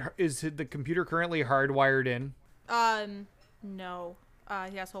 is the computer currently hardwired in? No.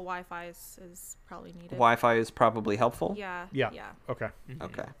 Yeah, so Wi-Fi is probably needed. Wi-Fi is probably helpful. Yeah. Yeah. Yeah. Okay.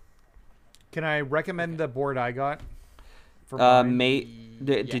 Okay. Can I recommend the board I got? For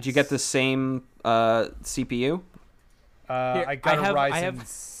Did you get the same CPU? I got I a have- I Ryzen have-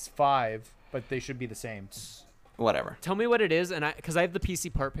 5, but they should be the same. Whatever. Tell me what it is, and because I have the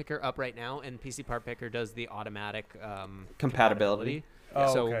PC part picker up right now, and PC part picker does the automatic Compatibility.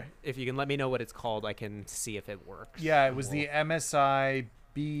 Oh, so okay. if you can let me know what it's called, I can see if it works. Yeah, it was the MSI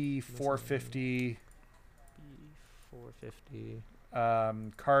B450 450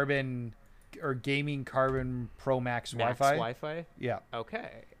 Carbon or Gaming Carbon Pro Max Max Wi-Fi. Wi-Fi. Yeah.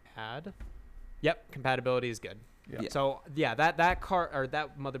 Okay, add. Yep, compatibility is good. Yeah. So yeah, that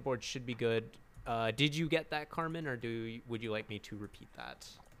motherboard should be good. Did you get that, Carmen, or would you like me to repeat that?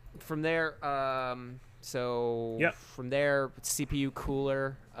 From there, so Yep. from there, CPU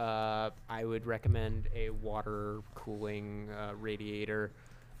cooler. I would recommend a water cooling radiator.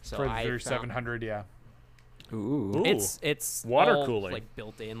 So For I their found- 700, yeah. Ooh. Ooh. It's Water all, cooling. like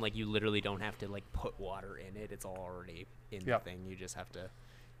built in. Like you literally don't have to like put water in it. It's all already in Yep. the thing. You just have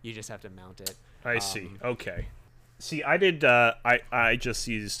to mount it. I see. Okay. See, I did. I just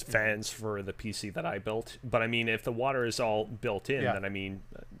used fans for the PC that I built. But I mean, if the water is all built in, Yeah. then I mean,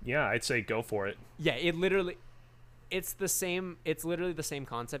 yeah, I'd say go for it. Yeah, it's the same. It's literally the same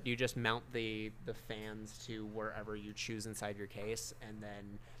concept. You just mount the fans to wherever you choose inside your case, and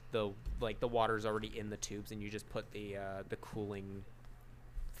then the water's already in the tubes, and you just put the cooling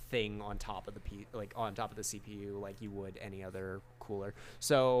thing on top of on top of the CPU like you would any other cooler.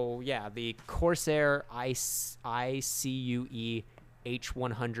 So yeah, the Corsair ICUE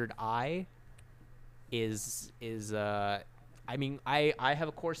H100i is I mean, I have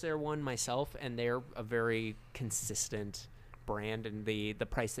a Corsair one myself, and they're a very consistent brand, and the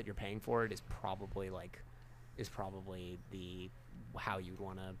price that you're paying for it is probably the how you'd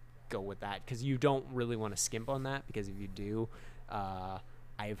want to go with that, because you don't really want to skimp on that, because if you do,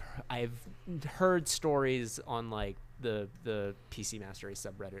 I've heard stories on like the PC Master Race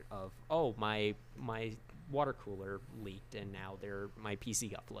subreddit of, oh, my water cooler leaked and now my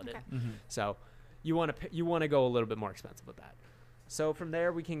PC got flooded. Okay. So you want to go a little bit more expensive with that. So from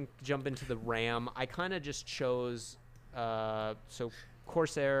there we can jump into the RAM. I kind of just chose so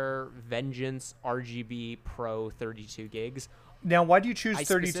Corsair Vengeance RGB Pro 32 gigs. Now, why do you choose I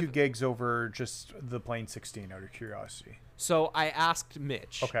 32 gigs over just the plain 16 out of curiosity? So I asked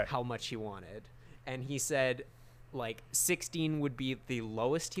Mitch Okay. how much he wanted, and he said like 16 would be the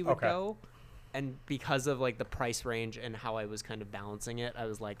lowest he would Okay. go. And because of like the price range and how I was kind of balancing it, I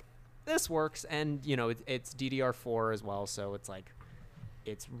was like, this works. And you know, it's DDR4 as well, so it's like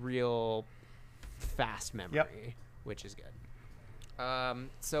it's real fast memory, which is good.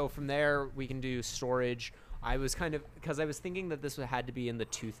 So from there we can do storage. I was kind of, because I was thinking that this had to be in the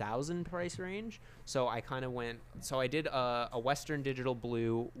 2000 price range, so I kind of went. So I did a Western Digital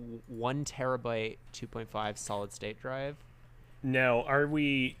Blue 1 terabyte 2.5 solid state drive. Now, are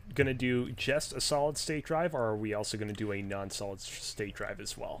we going to do just a solid state drive, or are we also going to do a non-solid state drive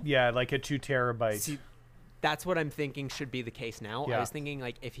as well? Yeah, like a 2 terabyte. See, that's what I'm thinking should be the case now. Yeah. I was thinking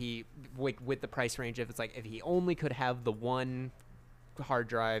like if he with the price range, if it's like if he only could have the one hard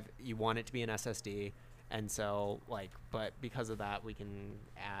drive, you want it to be an SSD. And so, like, but because of that, we can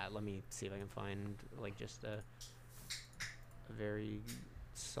add, let me see if I can find, like, just a very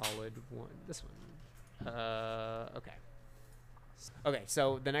solid one. This one. Okay. Okay,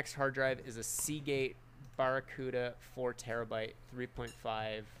 so the next hard drive is a Seagate Barracuda 4 terabyte,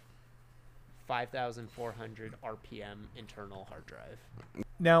 3.5, 5,400 RPM internal hard drive.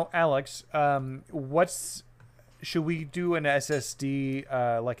 Now, Alex, should we do an SSD,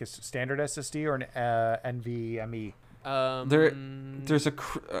 like a standard SSD, or an NVMe? There's a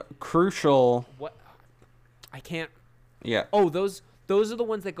crucial. What? I can't. Yeah. Oh, those are the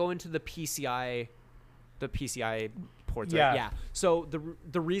ones that go into the PCI ports. Yeah. Right? Yeah. So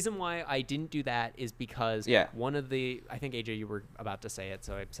the reason why I didn't do that is because Yeah. one of the, I think AJ, you were about to say it,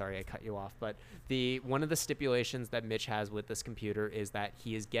 so I'm sorry I cut you off. But one of the stipulations that Mitch has with this computer is that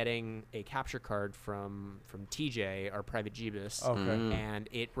he is getting a capture card from TJ, our private Jeebus, Okay. and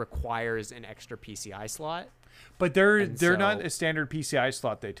it requires an extra PCI slot. But they're And not so- a standard PCI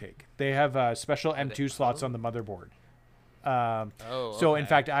slot they take. They have special M2 slots on the motherboard. So in okay.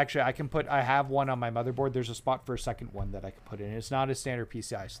 fact, actually, I have one on my motherboard. There's a spot for a second one that I can put in. It's not a standard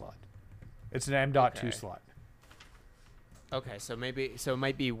PCI slot. It's an M.2 Okay. slot. Okay, so it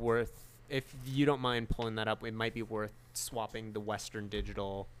might be worth, if you don't mind pulling that up, it might be worth swapping the Western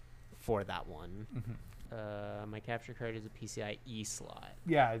Digital for that one. My capture card is a PCIe slot.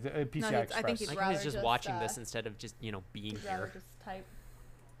 Yeah, the PCI No, Express. I think he'd Like rather he's just just, watching this instead of just being He'd rather here. just type.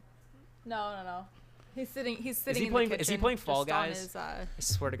 No. He's sitting. He's Is sitting he in playing? the kitchen. Is he playing Fall just on Guys? his, I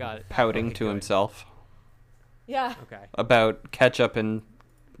swear to God. Pouting Okay, to good. himself yeah. Okay. about ketchup and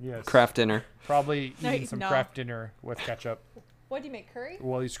Yes. craft dinner. Probably No, eating some no. craft dinner with ketchup What do you make? Curry?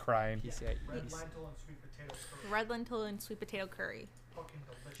 while he's crying. PCIe. Red lentil and sweet potato curry.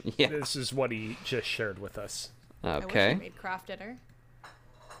 Yeah. This is what he just shared with us. I wish I Okay. made craft dinner.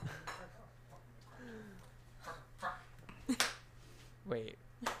 Wait,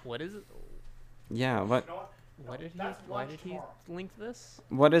 what is it? Yeah. What? Why did he link this?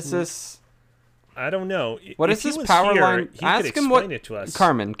 What is this? I don't know. What If is he this was power here, line? He could Ask him explain what. it to us.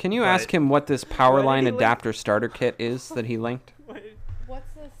 Carmen, can you ask but- him what this power Why did line he link- adapter starter kit is that he linked?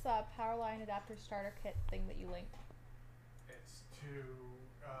 What's this power line adapter starter kit thing that you linked? It's to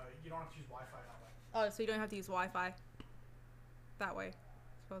you don't have to use Wi-Fi that way. Oh, so you don't have to use Wi-Fi. That way,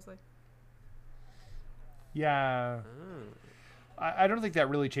 supposedly. Yeah. Oh. I don't think that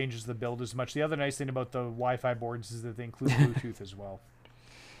really changes the build as much. The other nice thing about the Wi-Fi boards is that they include Bluetooth as well.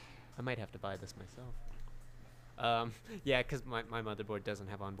 I might have to buy this myself. Yeah, because my motherboard doesn't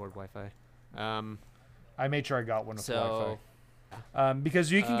have onboard Wi-Fi. I made sure I got one with So, Wi-Fi.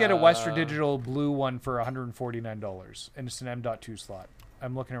 Because you can get a Western Digital blue one for $149, and it's an M.2 slot.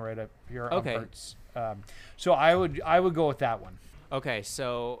 I'm looking at right up here Okay. on parts. So I would go with that one. okay,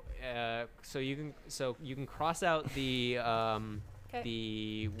 so you can cross out the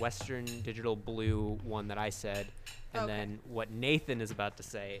the Western Digital Blue one that I said, and Okay. then what Nathan is about to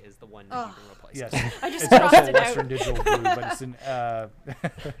say is the one that you can replace. Yes, I just it's also crossed it Western out. Digital blue, but it's an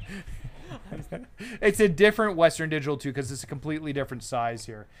it's a different Western Digital too because it's a completely different size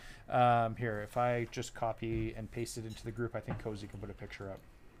here. Here, if I just copy and paste it into the group, I think Cozy can put a picture up.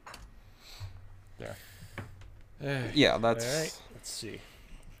 There. Yeah, All that's right. Let's see.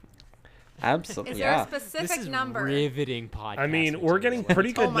 absolutely. Is there Yeah. a specific This is number? riveting podcast. I mean, we're getting material.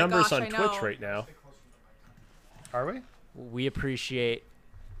 pretty good Oh my numbers gosh, on I Twitch know. right now. Are we? We appreciate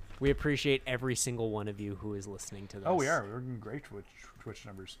every single one of you who is listening to this. Oh, we are. We're getting great Twitch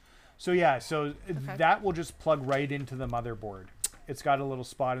numbers. So yeah, that will just plug right into the motherboard. It's got a little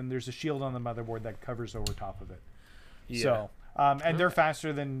spot, and there's a shield on the motherboard that covers over top of it. Yeah. So, and they're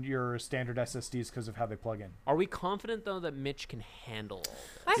faster than your standard SSDs because of how they plug in. Are we confident though that Mitch can handle all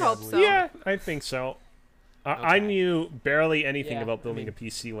this? I hope so. Yeah, I think so. I Okay. knew barely anything Yeah, about building I mean- a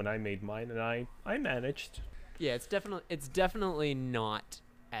PC when I made mine, and I managed. Yeah, it's definitely not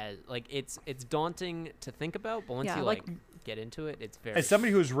as like it's daunting to think about, but once Yeah, you like- get into it, it's very As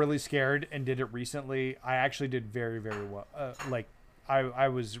somebody who was really scared and did it recently, I actually did very, very well. I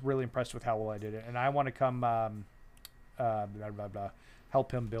was really impressed with how well I did it, and I want to come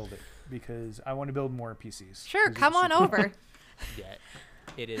help him build it because I want to build more PCs. Sure, 'cause come it's on super- over. yeah,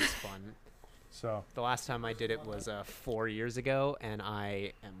 it is fun. So The last time I did it was 4 years ago, and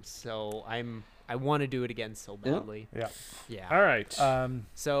I want to do it again so Yeah. badly. yeah. Yeah. All right.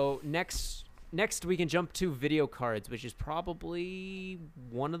 So next we can jump to video cards, which is probably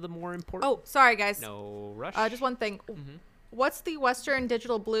one of the more important. Oh, sorry guys. No rush. Just one thing. What's the Western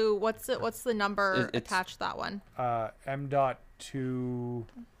Digital Blue? What's the number It's- attached to that one? M.2.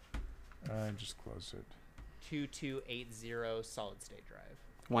 Just close it. 2280 solid state drive.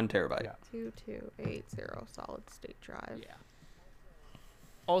 1 terabyte. Yeah. 2280 solid state drive. Yeah.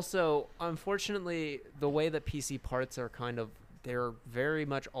 Also, unfortunately, the way that PC parts are they're very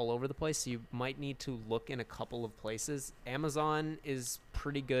much all over the place, so you might need to look in a couple of places. Amazon is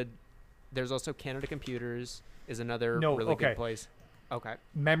pretty good. There's also Canada Computers is another really okay. good place. Okay.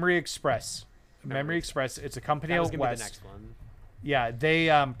 Memory Express. Memory Memory Express. It's a company That was out going to be west. the next one. Yeah,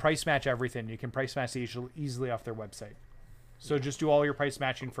 they price match everything. You can price match easily off their website. So just do all your price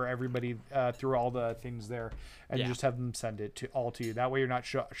matching for everybody through all the things there, and Yeah. just have them send it to you. That way, you're not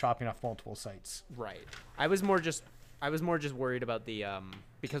shopping off multiple sites. Right. I was more just I was more just worried about the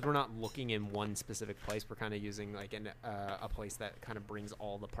because we're not looking in one specific place. We're kind of using like a place that kind of brings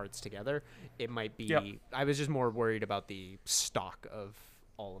all the parts together. It might be. Yep. I was just more worried about the stock of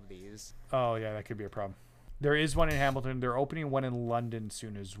all of these. Oh yeah, that could be a problem. There is one in Hamilton. They're opening one in London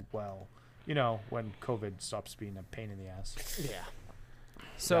soon as well. You know, when COVID stops being a pain in the ass. Yeah.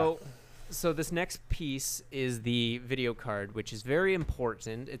 So this next piece is the video card, which is very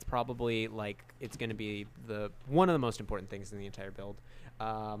important. It's probably like it's going to be one of the most important things in the entire build.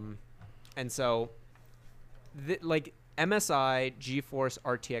 And so like MSI GeForce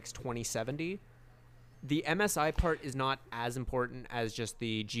RTX 2070, the MSI part is not as important as just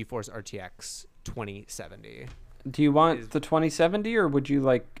the GeForce RTX 2070. Do you want the 2070 or would you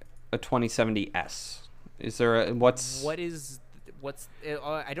like a 2070S? Is there a what's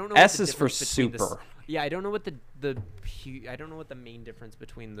I don't know. S what the is for difference between super. Yeah, I don't know what I don't know what the main difference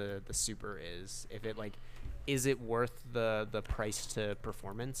between the super is. If it like, is it worth the price to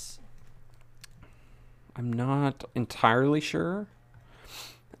performance? I'm not entirely sure.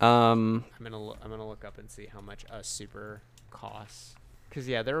 I'm gonna look up and see how much a super costs. Cause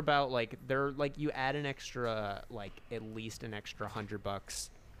yeah, they're like you add an extra like at least an extra $100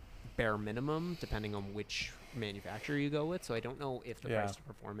 bare minimum depending on which manufacturer you go with. So I don't know if the price to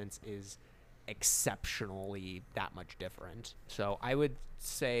performance is exceptionally that much different. So I would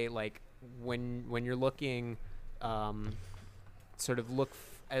say like when you're looking, sort of look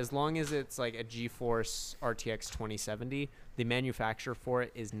as long as it's like a GeForce RTX 2070, the manufacturer for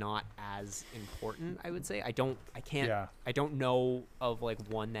it is not as important. I would say I don't know of like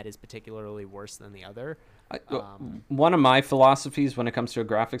one that is particularly worse than the other. One of my philosophies when it comes to a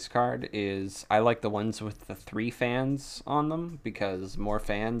graphics card is I like the ones with the 3 fans on them because more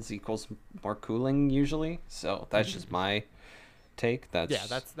fans equals more cooling usually. So that's just my take. That's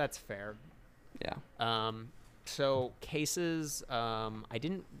fair. Yeah. So cases, the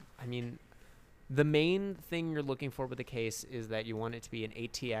main thing you're looking for with a case is that you want it to be an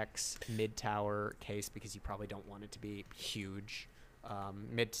ATX mid-tower case because you probably don't want it to be huge.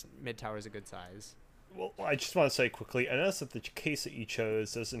 Mid-tower is a good size. Well, I just want to say quickly, I noticed that the case that you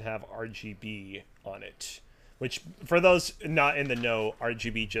chose doesn't have RGB on it, which for those not in the know,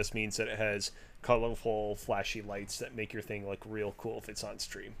 RGB just means that it has colorful, flashy lights that make your thing look real cool if it's on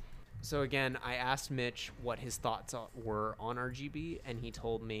stream. So again, I asked Mitch what his thoughts were on RGB, and he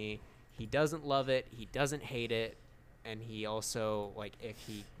told me he doesn't love it, he doesn't hate it, and he also, like, if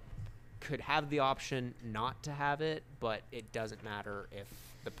he could have the option not to have it, but it doesn't matter if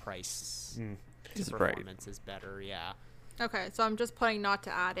the price to performance is better, yeah. Okay, so I'm just putting not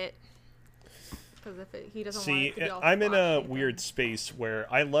to add it. Because if he doesn't want it to be all I'm in a flashy, weird space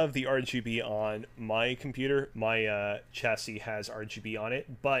where I love the RGB on my computer. My chassis has RGB on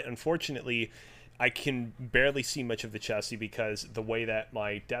it, but unfortunately, I can barely see much of the chassis because the way that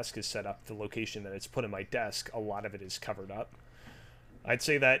my desk is set up, the location that it's put in my desk, a lot of it is covered up. I'd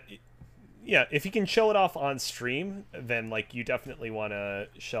say that, yeah, if you can show it off on stream, then like you definitely want to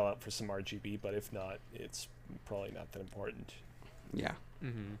shell out for some RGB, but if not, it's probably not that important. Yeah.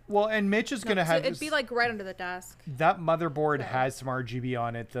 Mm-hmm. Well, and Mitch is gonna have it'd be like right under the desk. that motherboard has some RGB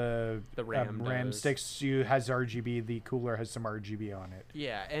on it. The RAM RAM does. sticks has RGB. The cooler has some RGB on it.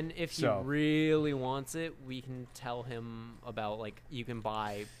 Yeah, and if he So- really wants it, we can tell him about, like, you can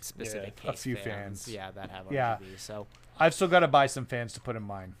buy specific a case few fans. fans. Yeah, that have RGB. Yeah. So, I've still got to buy some fans to put in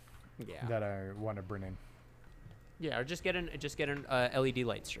mine yeah. that I want to bring in. Yeah, or just get an LED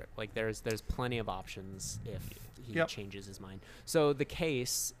light strip. Like there's plenty of options if he changes his mind. So the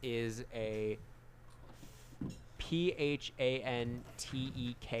case is a PHANTEKS.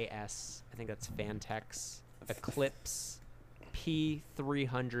 I think that's Fantex Eclipse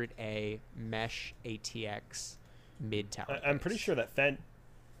P300A Mesh ATX mid tower. I'm pretty sure that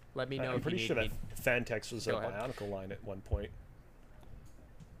Let me know. I'm if pretty you sure need that Fantex was a Go ahead. Bionicle line at one point.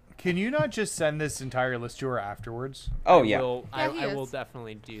 Can you not just send this entire list to her afterwards? Oh, I yeah. will, Yeah, he I will is.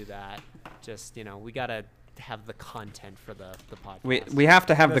 definitely do that. Just, we gotta have the content for the podcast. We have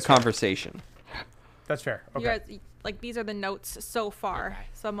to have the That's fair. conversation. That's fair. You Okay. guys, like, these are the notes so far. Okay.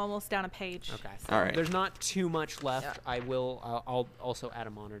 So I'm almost down a page. Okay. All right. There's not too much left. Yeah. I'll also add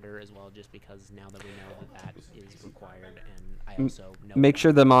a monitor as well, just because now that we know that is required, and I also know. Make that-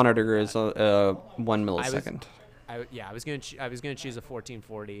 sure the monitor is 1 millisecond. I was gonna choose a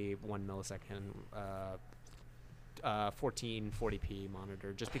 1440 1 millisecond 1440p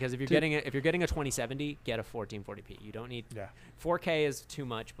monitor, just because if you're getting a 2070, get a 1440p. You don't need 4K is too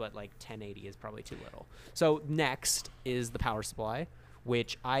much, but like 1080 is probably too little. So next is the power supply,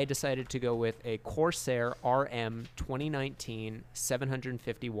 which I decided to go with a Corsair RM 2019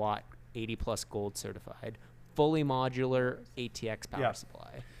 750 watt 80 plus gold certified fully modular ATX power Yeah.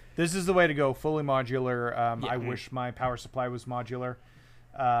 supply. This is the way to go, fully modular. Yeah. I wish my power supply was modular.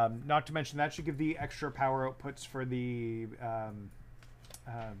 Not to mention that should give the extra power outputs for the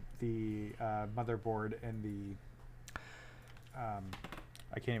motherboard and the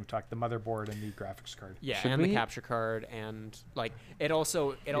I can't even talk. The motherboard and the graphics card. Yeah, Should and we- the capture card, and like it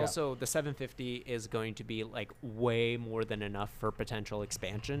also the 750 is going to be like way more than enough for potential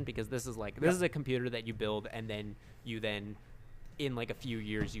expansion, because this is a computer that you build and then you in like a few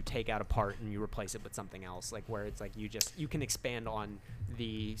years you take out a part and you replace it with something else, like where it's like you can expand on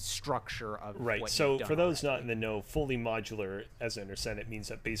the structure of Right. what So you've done for those already. not in the know, fully modular, as I understand it, means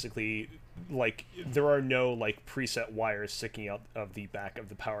that basically, like, there are no like preset wires sticking out of the back of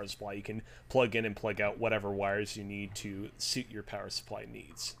the power supply. You can plug in and plug out whatever wires you need to suit your power supply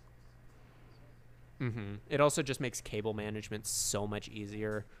needs. It also just makes cable management so much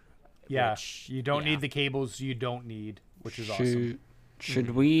easier. Yeah, which- you don't yeah. need the cables you don't need, which is should, awesome.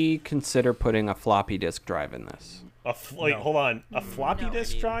 Should we consider putting a floppy disk drive in this? Wait, No. hold on. A floppy No, I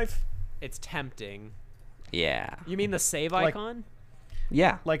disk mean- drive? It's tempting. Yeah. You mean the save Like- icon?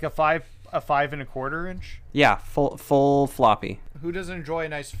 Yeah. Like a 5.25 inch. Yeah. Full floppy. Who doesn't enjoy a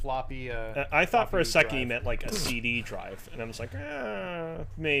nice floppy? I thought for a floppy second you drive? meant like a CD drive, and I was like,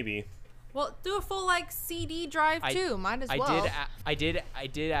 maybe. Well, do a full like CD drive I- too. Might as I well. I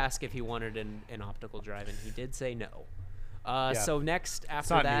did ask if he wanted an optical drive, and he did say no. Yeah. So next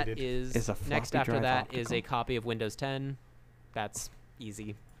after not that needed. Is a next floppy after drive that is a optical? copy of Windows 10. That's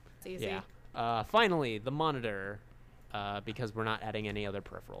easy. It's easy. Yeah. Finally, the monitor, because we're not adding any other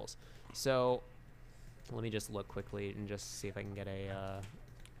peripherals. So let me just look quickly and just see if I can get a.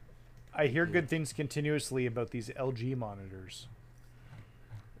 I hear good things continuously about these LG monitors.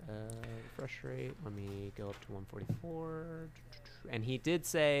 Refresh rate. Let me go up to 144. And he did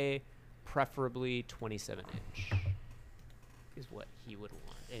say preferably 27 inch is what he would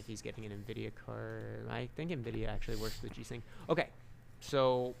want if he's getting an NVIDIA card. I think NVIDIA actually works with G-Sync. Okay,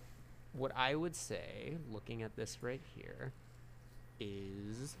 so what I would say, looking at this right here,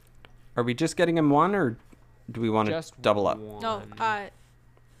 is Are we just getting him one, or do we want to just double up? one. No,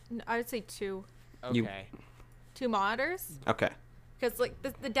 I would say two you- Okay. monitors, Okay. because like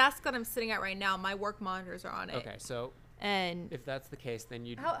the desk that I'm sitting at right now, my work monitors are on it. Okay, so And if that's the case, then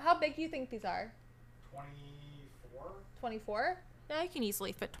you'd how big do you think these are? 24. 24? Yeah, I can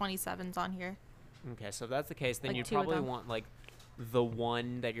easily fit 27s on here. Okay, so if that's the case, then Like you'd two of probably them. want like the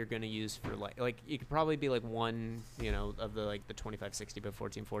one that you're gonna use for like you could probably be like one, of the like the 2560 by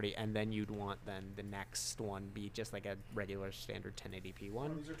 1440, and then you'd want then the next one be just like a regular standard 1080p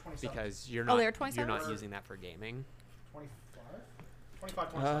one, these are 27. because you're Oh, not they're you're not 27s? using that for gaming. 25?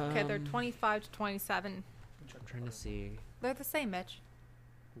 25, 27. Okay, they're 25 to 27. I'm trying to see They're the same, Mitch.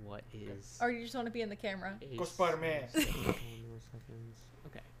 what is. Or you just want to be in the camera? Go Spider-Man. Milliseconds.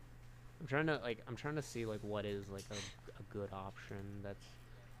 Okay. I'm trying to see like what is like a good option that's.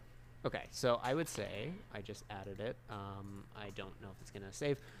 Okay, so I would say I just added it. I don't know if it's gonna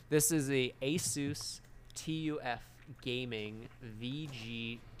save. This is a Asus TUF Gaming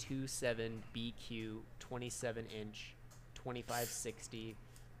VG27BQ 27-inch 2560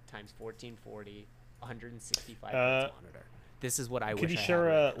 times 1440 165 hertz monitor. This is what I wish Could you I share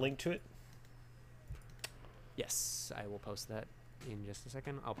had right a now. link to it? Yes, I will post that in just a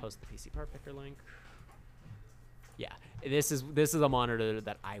second. I'll post the PC part picker link. Yeah, this is a monitor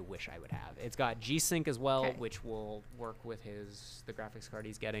that I wish I would have. It's got G-Sync as well, Okay. which will work with the graphics card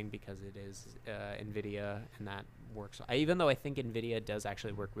he's getting, because it is NVIDIA, and that works. Even though I think NVIDIA does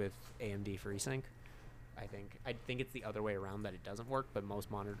actually work with AMD for eSync, I think it's the other way around that it doesn't work, but most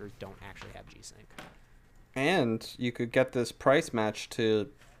monitors don't actually have G-Sync. And you could get this price match to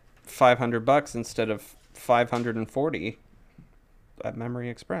 $500 instead of 540 at Memory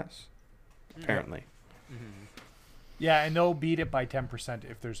Express. Apparently. Yeah, and they'll beat it by 10%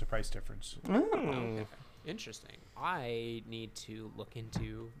 if there's a price difference. Okay. Interesting. I need to look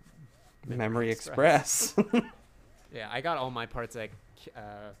into Memory Express. Yeah, I got all my parts at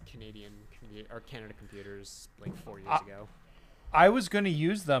Canada Computers like 4 years ago. I was going to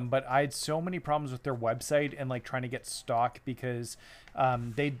use them, but I had so many problems with their website and like trying to get stock, because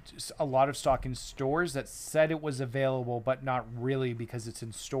they a lot of stock in stores that said it was available, but not really, because it's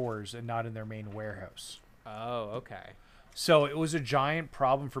in stores and not in their main warehouse. Oh, okay. So it was a giant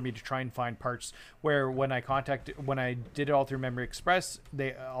problem for me to try and find parts, where when I did it all through Memory Express,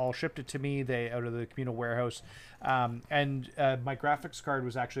 they all shipped it to me, out of the communal warehouse. And my graphics card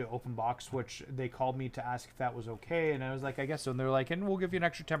was actually an open box, which they called me to ask if that was okay. And I was like, I guess so. And they're like, and we'll give you an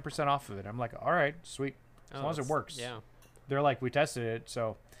extra 10% off of it. I'm like, all right, sweet. As long as it works. Yeah. They're like, we tested it.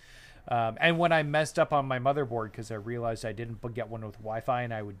 So And when I messed up on my motherboard because I realized I didn't get one with Wi-Fi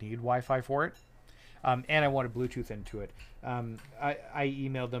and I would need Wi-Fi for it, and I wanted Bluetooth into it, I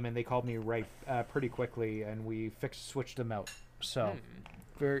emailed them and they called me pretty quickly, and we switched them out. So,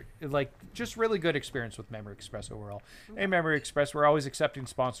 very just really good experience with Memory Express overall. Hey, Memory Express, we're always accepting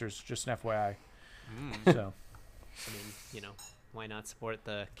sponsors. Just an FYI. So, I mean, why not support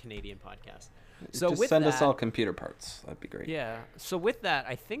the Canadian podcast? So just with send that, us all computer parts. That'd be great. Yeah. So with that,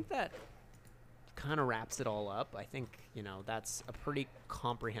 I think that kind of wraps it all up. I think, that's a pretty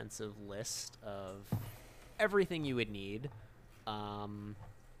comprehensive list of everything you would need.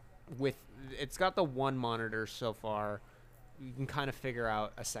 It's got the one monitor so far. You can kind of figure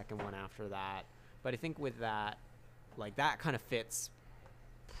out a second one after that. But I think with that, that kind of fits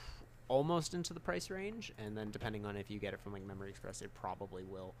almost into the price range. And then depending on if you get it from Memory Express, it probably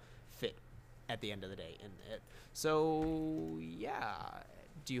will fit at the end of the day in it. So yeah,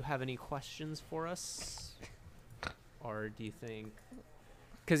 do you have any questions for us, or do you think?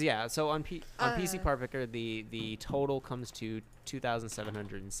 Because so on PC Part Picker, the total comes to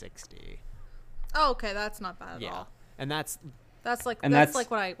 2,760. Oh, okay, that's not bad at all. And that's like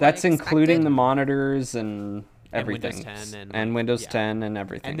what I that's including expected. the monitors and everything, Windows 10 and Windows 10 and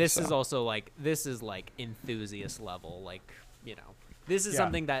everything. And this is also this is enthusiast level, This is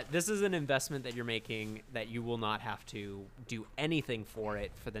something this is an investment that you're making that you will not have to do anything for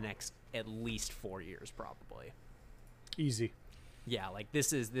it for the next at least 4 years, probably. easy. Yeah,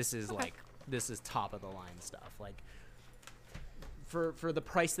 this is top of the line stuff. For the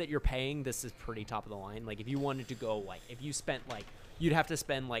price that you're paying, this is pretty top of the line. If you wanted to go if you spent you'd have to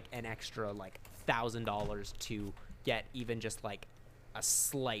spend an extra $1,000 to get even just a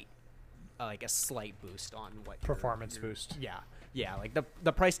slight boost on what Performance boost. Yeah,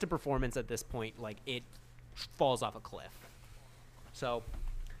 the price to performance at this point, it falls off a cliff. So,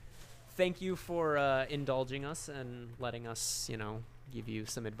 thank you for indulging us and letting us, give you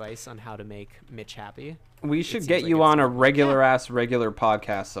some advice on how to make Mitch happy. We should get you on a regular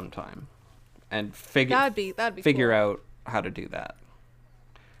podcast sometime, and that'd be figure cool. out how to do that.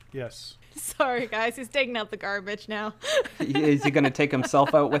 Yes. Sorry, guys, he's taking out the garbage now. Is he going to take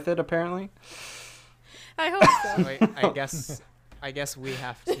himself out with it? Apparently. I hope so. I guess we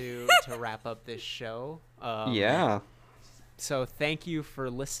have to wrap up this show. Yeah. So thank you for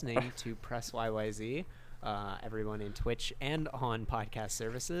listening to Press YYZ, everyone in Twitch and on podcast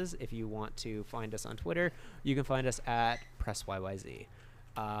services. If you want to find us on Twitter, you can find us at Press YYZ.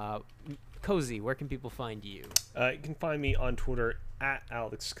 Cozy, where can people find you? You can find me on Twitter at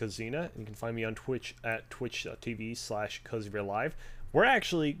Alex Kozina, and you can find me on Twitch at twitch.tv/CozyRealLive. We're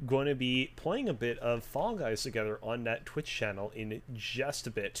actually going to be playing a bit of Fall Guys together on that Twitch channel in just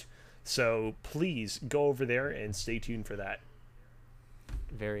a bit. So please go over there and stay tuned for that.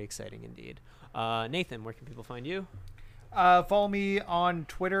 Very exciting indeed. Nathan, where can people find you? Follow me on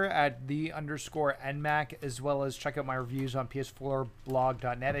Twitter at @the_NMAC, as well as check out my reviews on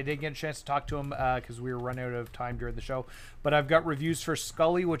PS4blog.net. I didn't get a chance to talk to him because we were running out of time during the show, but I've got reviews for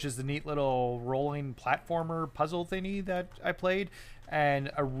Scully, which is the neat little rolling platformer puzzle thingy that I played,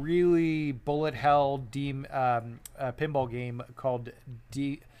 and a really bullet hell pinball game called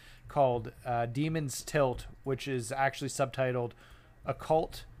Demon's Tilt, which is actually subtitled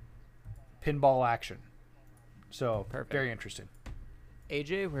Occult Pinball Action. So, Perfect. Very interesting.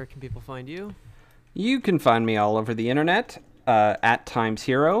 AJ, where can people find you? You can find me all over the internet at Times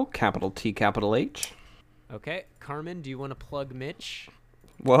Hero, capital T, capital H. Okay. Carmen, do you want to plug Mitch?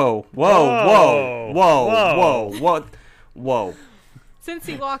 Whoa. Since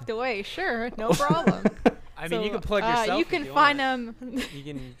he walked away, sure, no problem. I mean, you can plug yourself. You can if you find want. him. You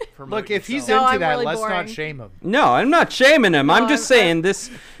can promote Look, if he's yourself. No, into I'm that, really let's boring. not shame him. No, I'm not shaming him. I'm just saying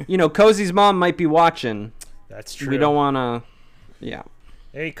this, Cozy's mom might be watching. That's true. We don't want to, yeah.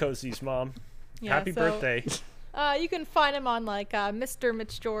 Hey, Cozy's mom. Yeah, Happy birthday. You can find him on Mr.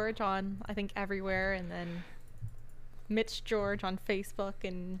 Mitch George on I think everywhere, and then Mitch George on Facebook,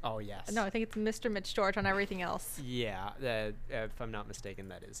 and Oh, yes. no, I think it's Mr. Mitch George on everything else. Yeah, if I'm not mistaken,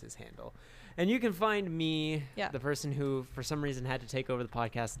 that is his handle. And you can find me, the person who, for some reason, had to take over the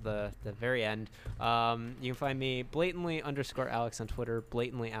podcast at the very end. You can find me blatantly_Alex on Twitter,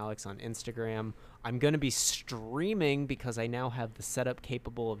 blatantly Alex on Instagram. I'm going to be streaming because I now have the setup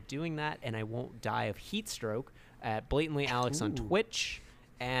capable of doing that, and I won't die of heat stroke at blatantly Alex on Twitch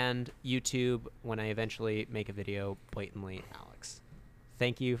and YouTube when I eventually make a video, blatantly Alex.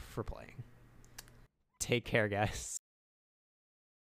 Thank you for playing. Take care, guys.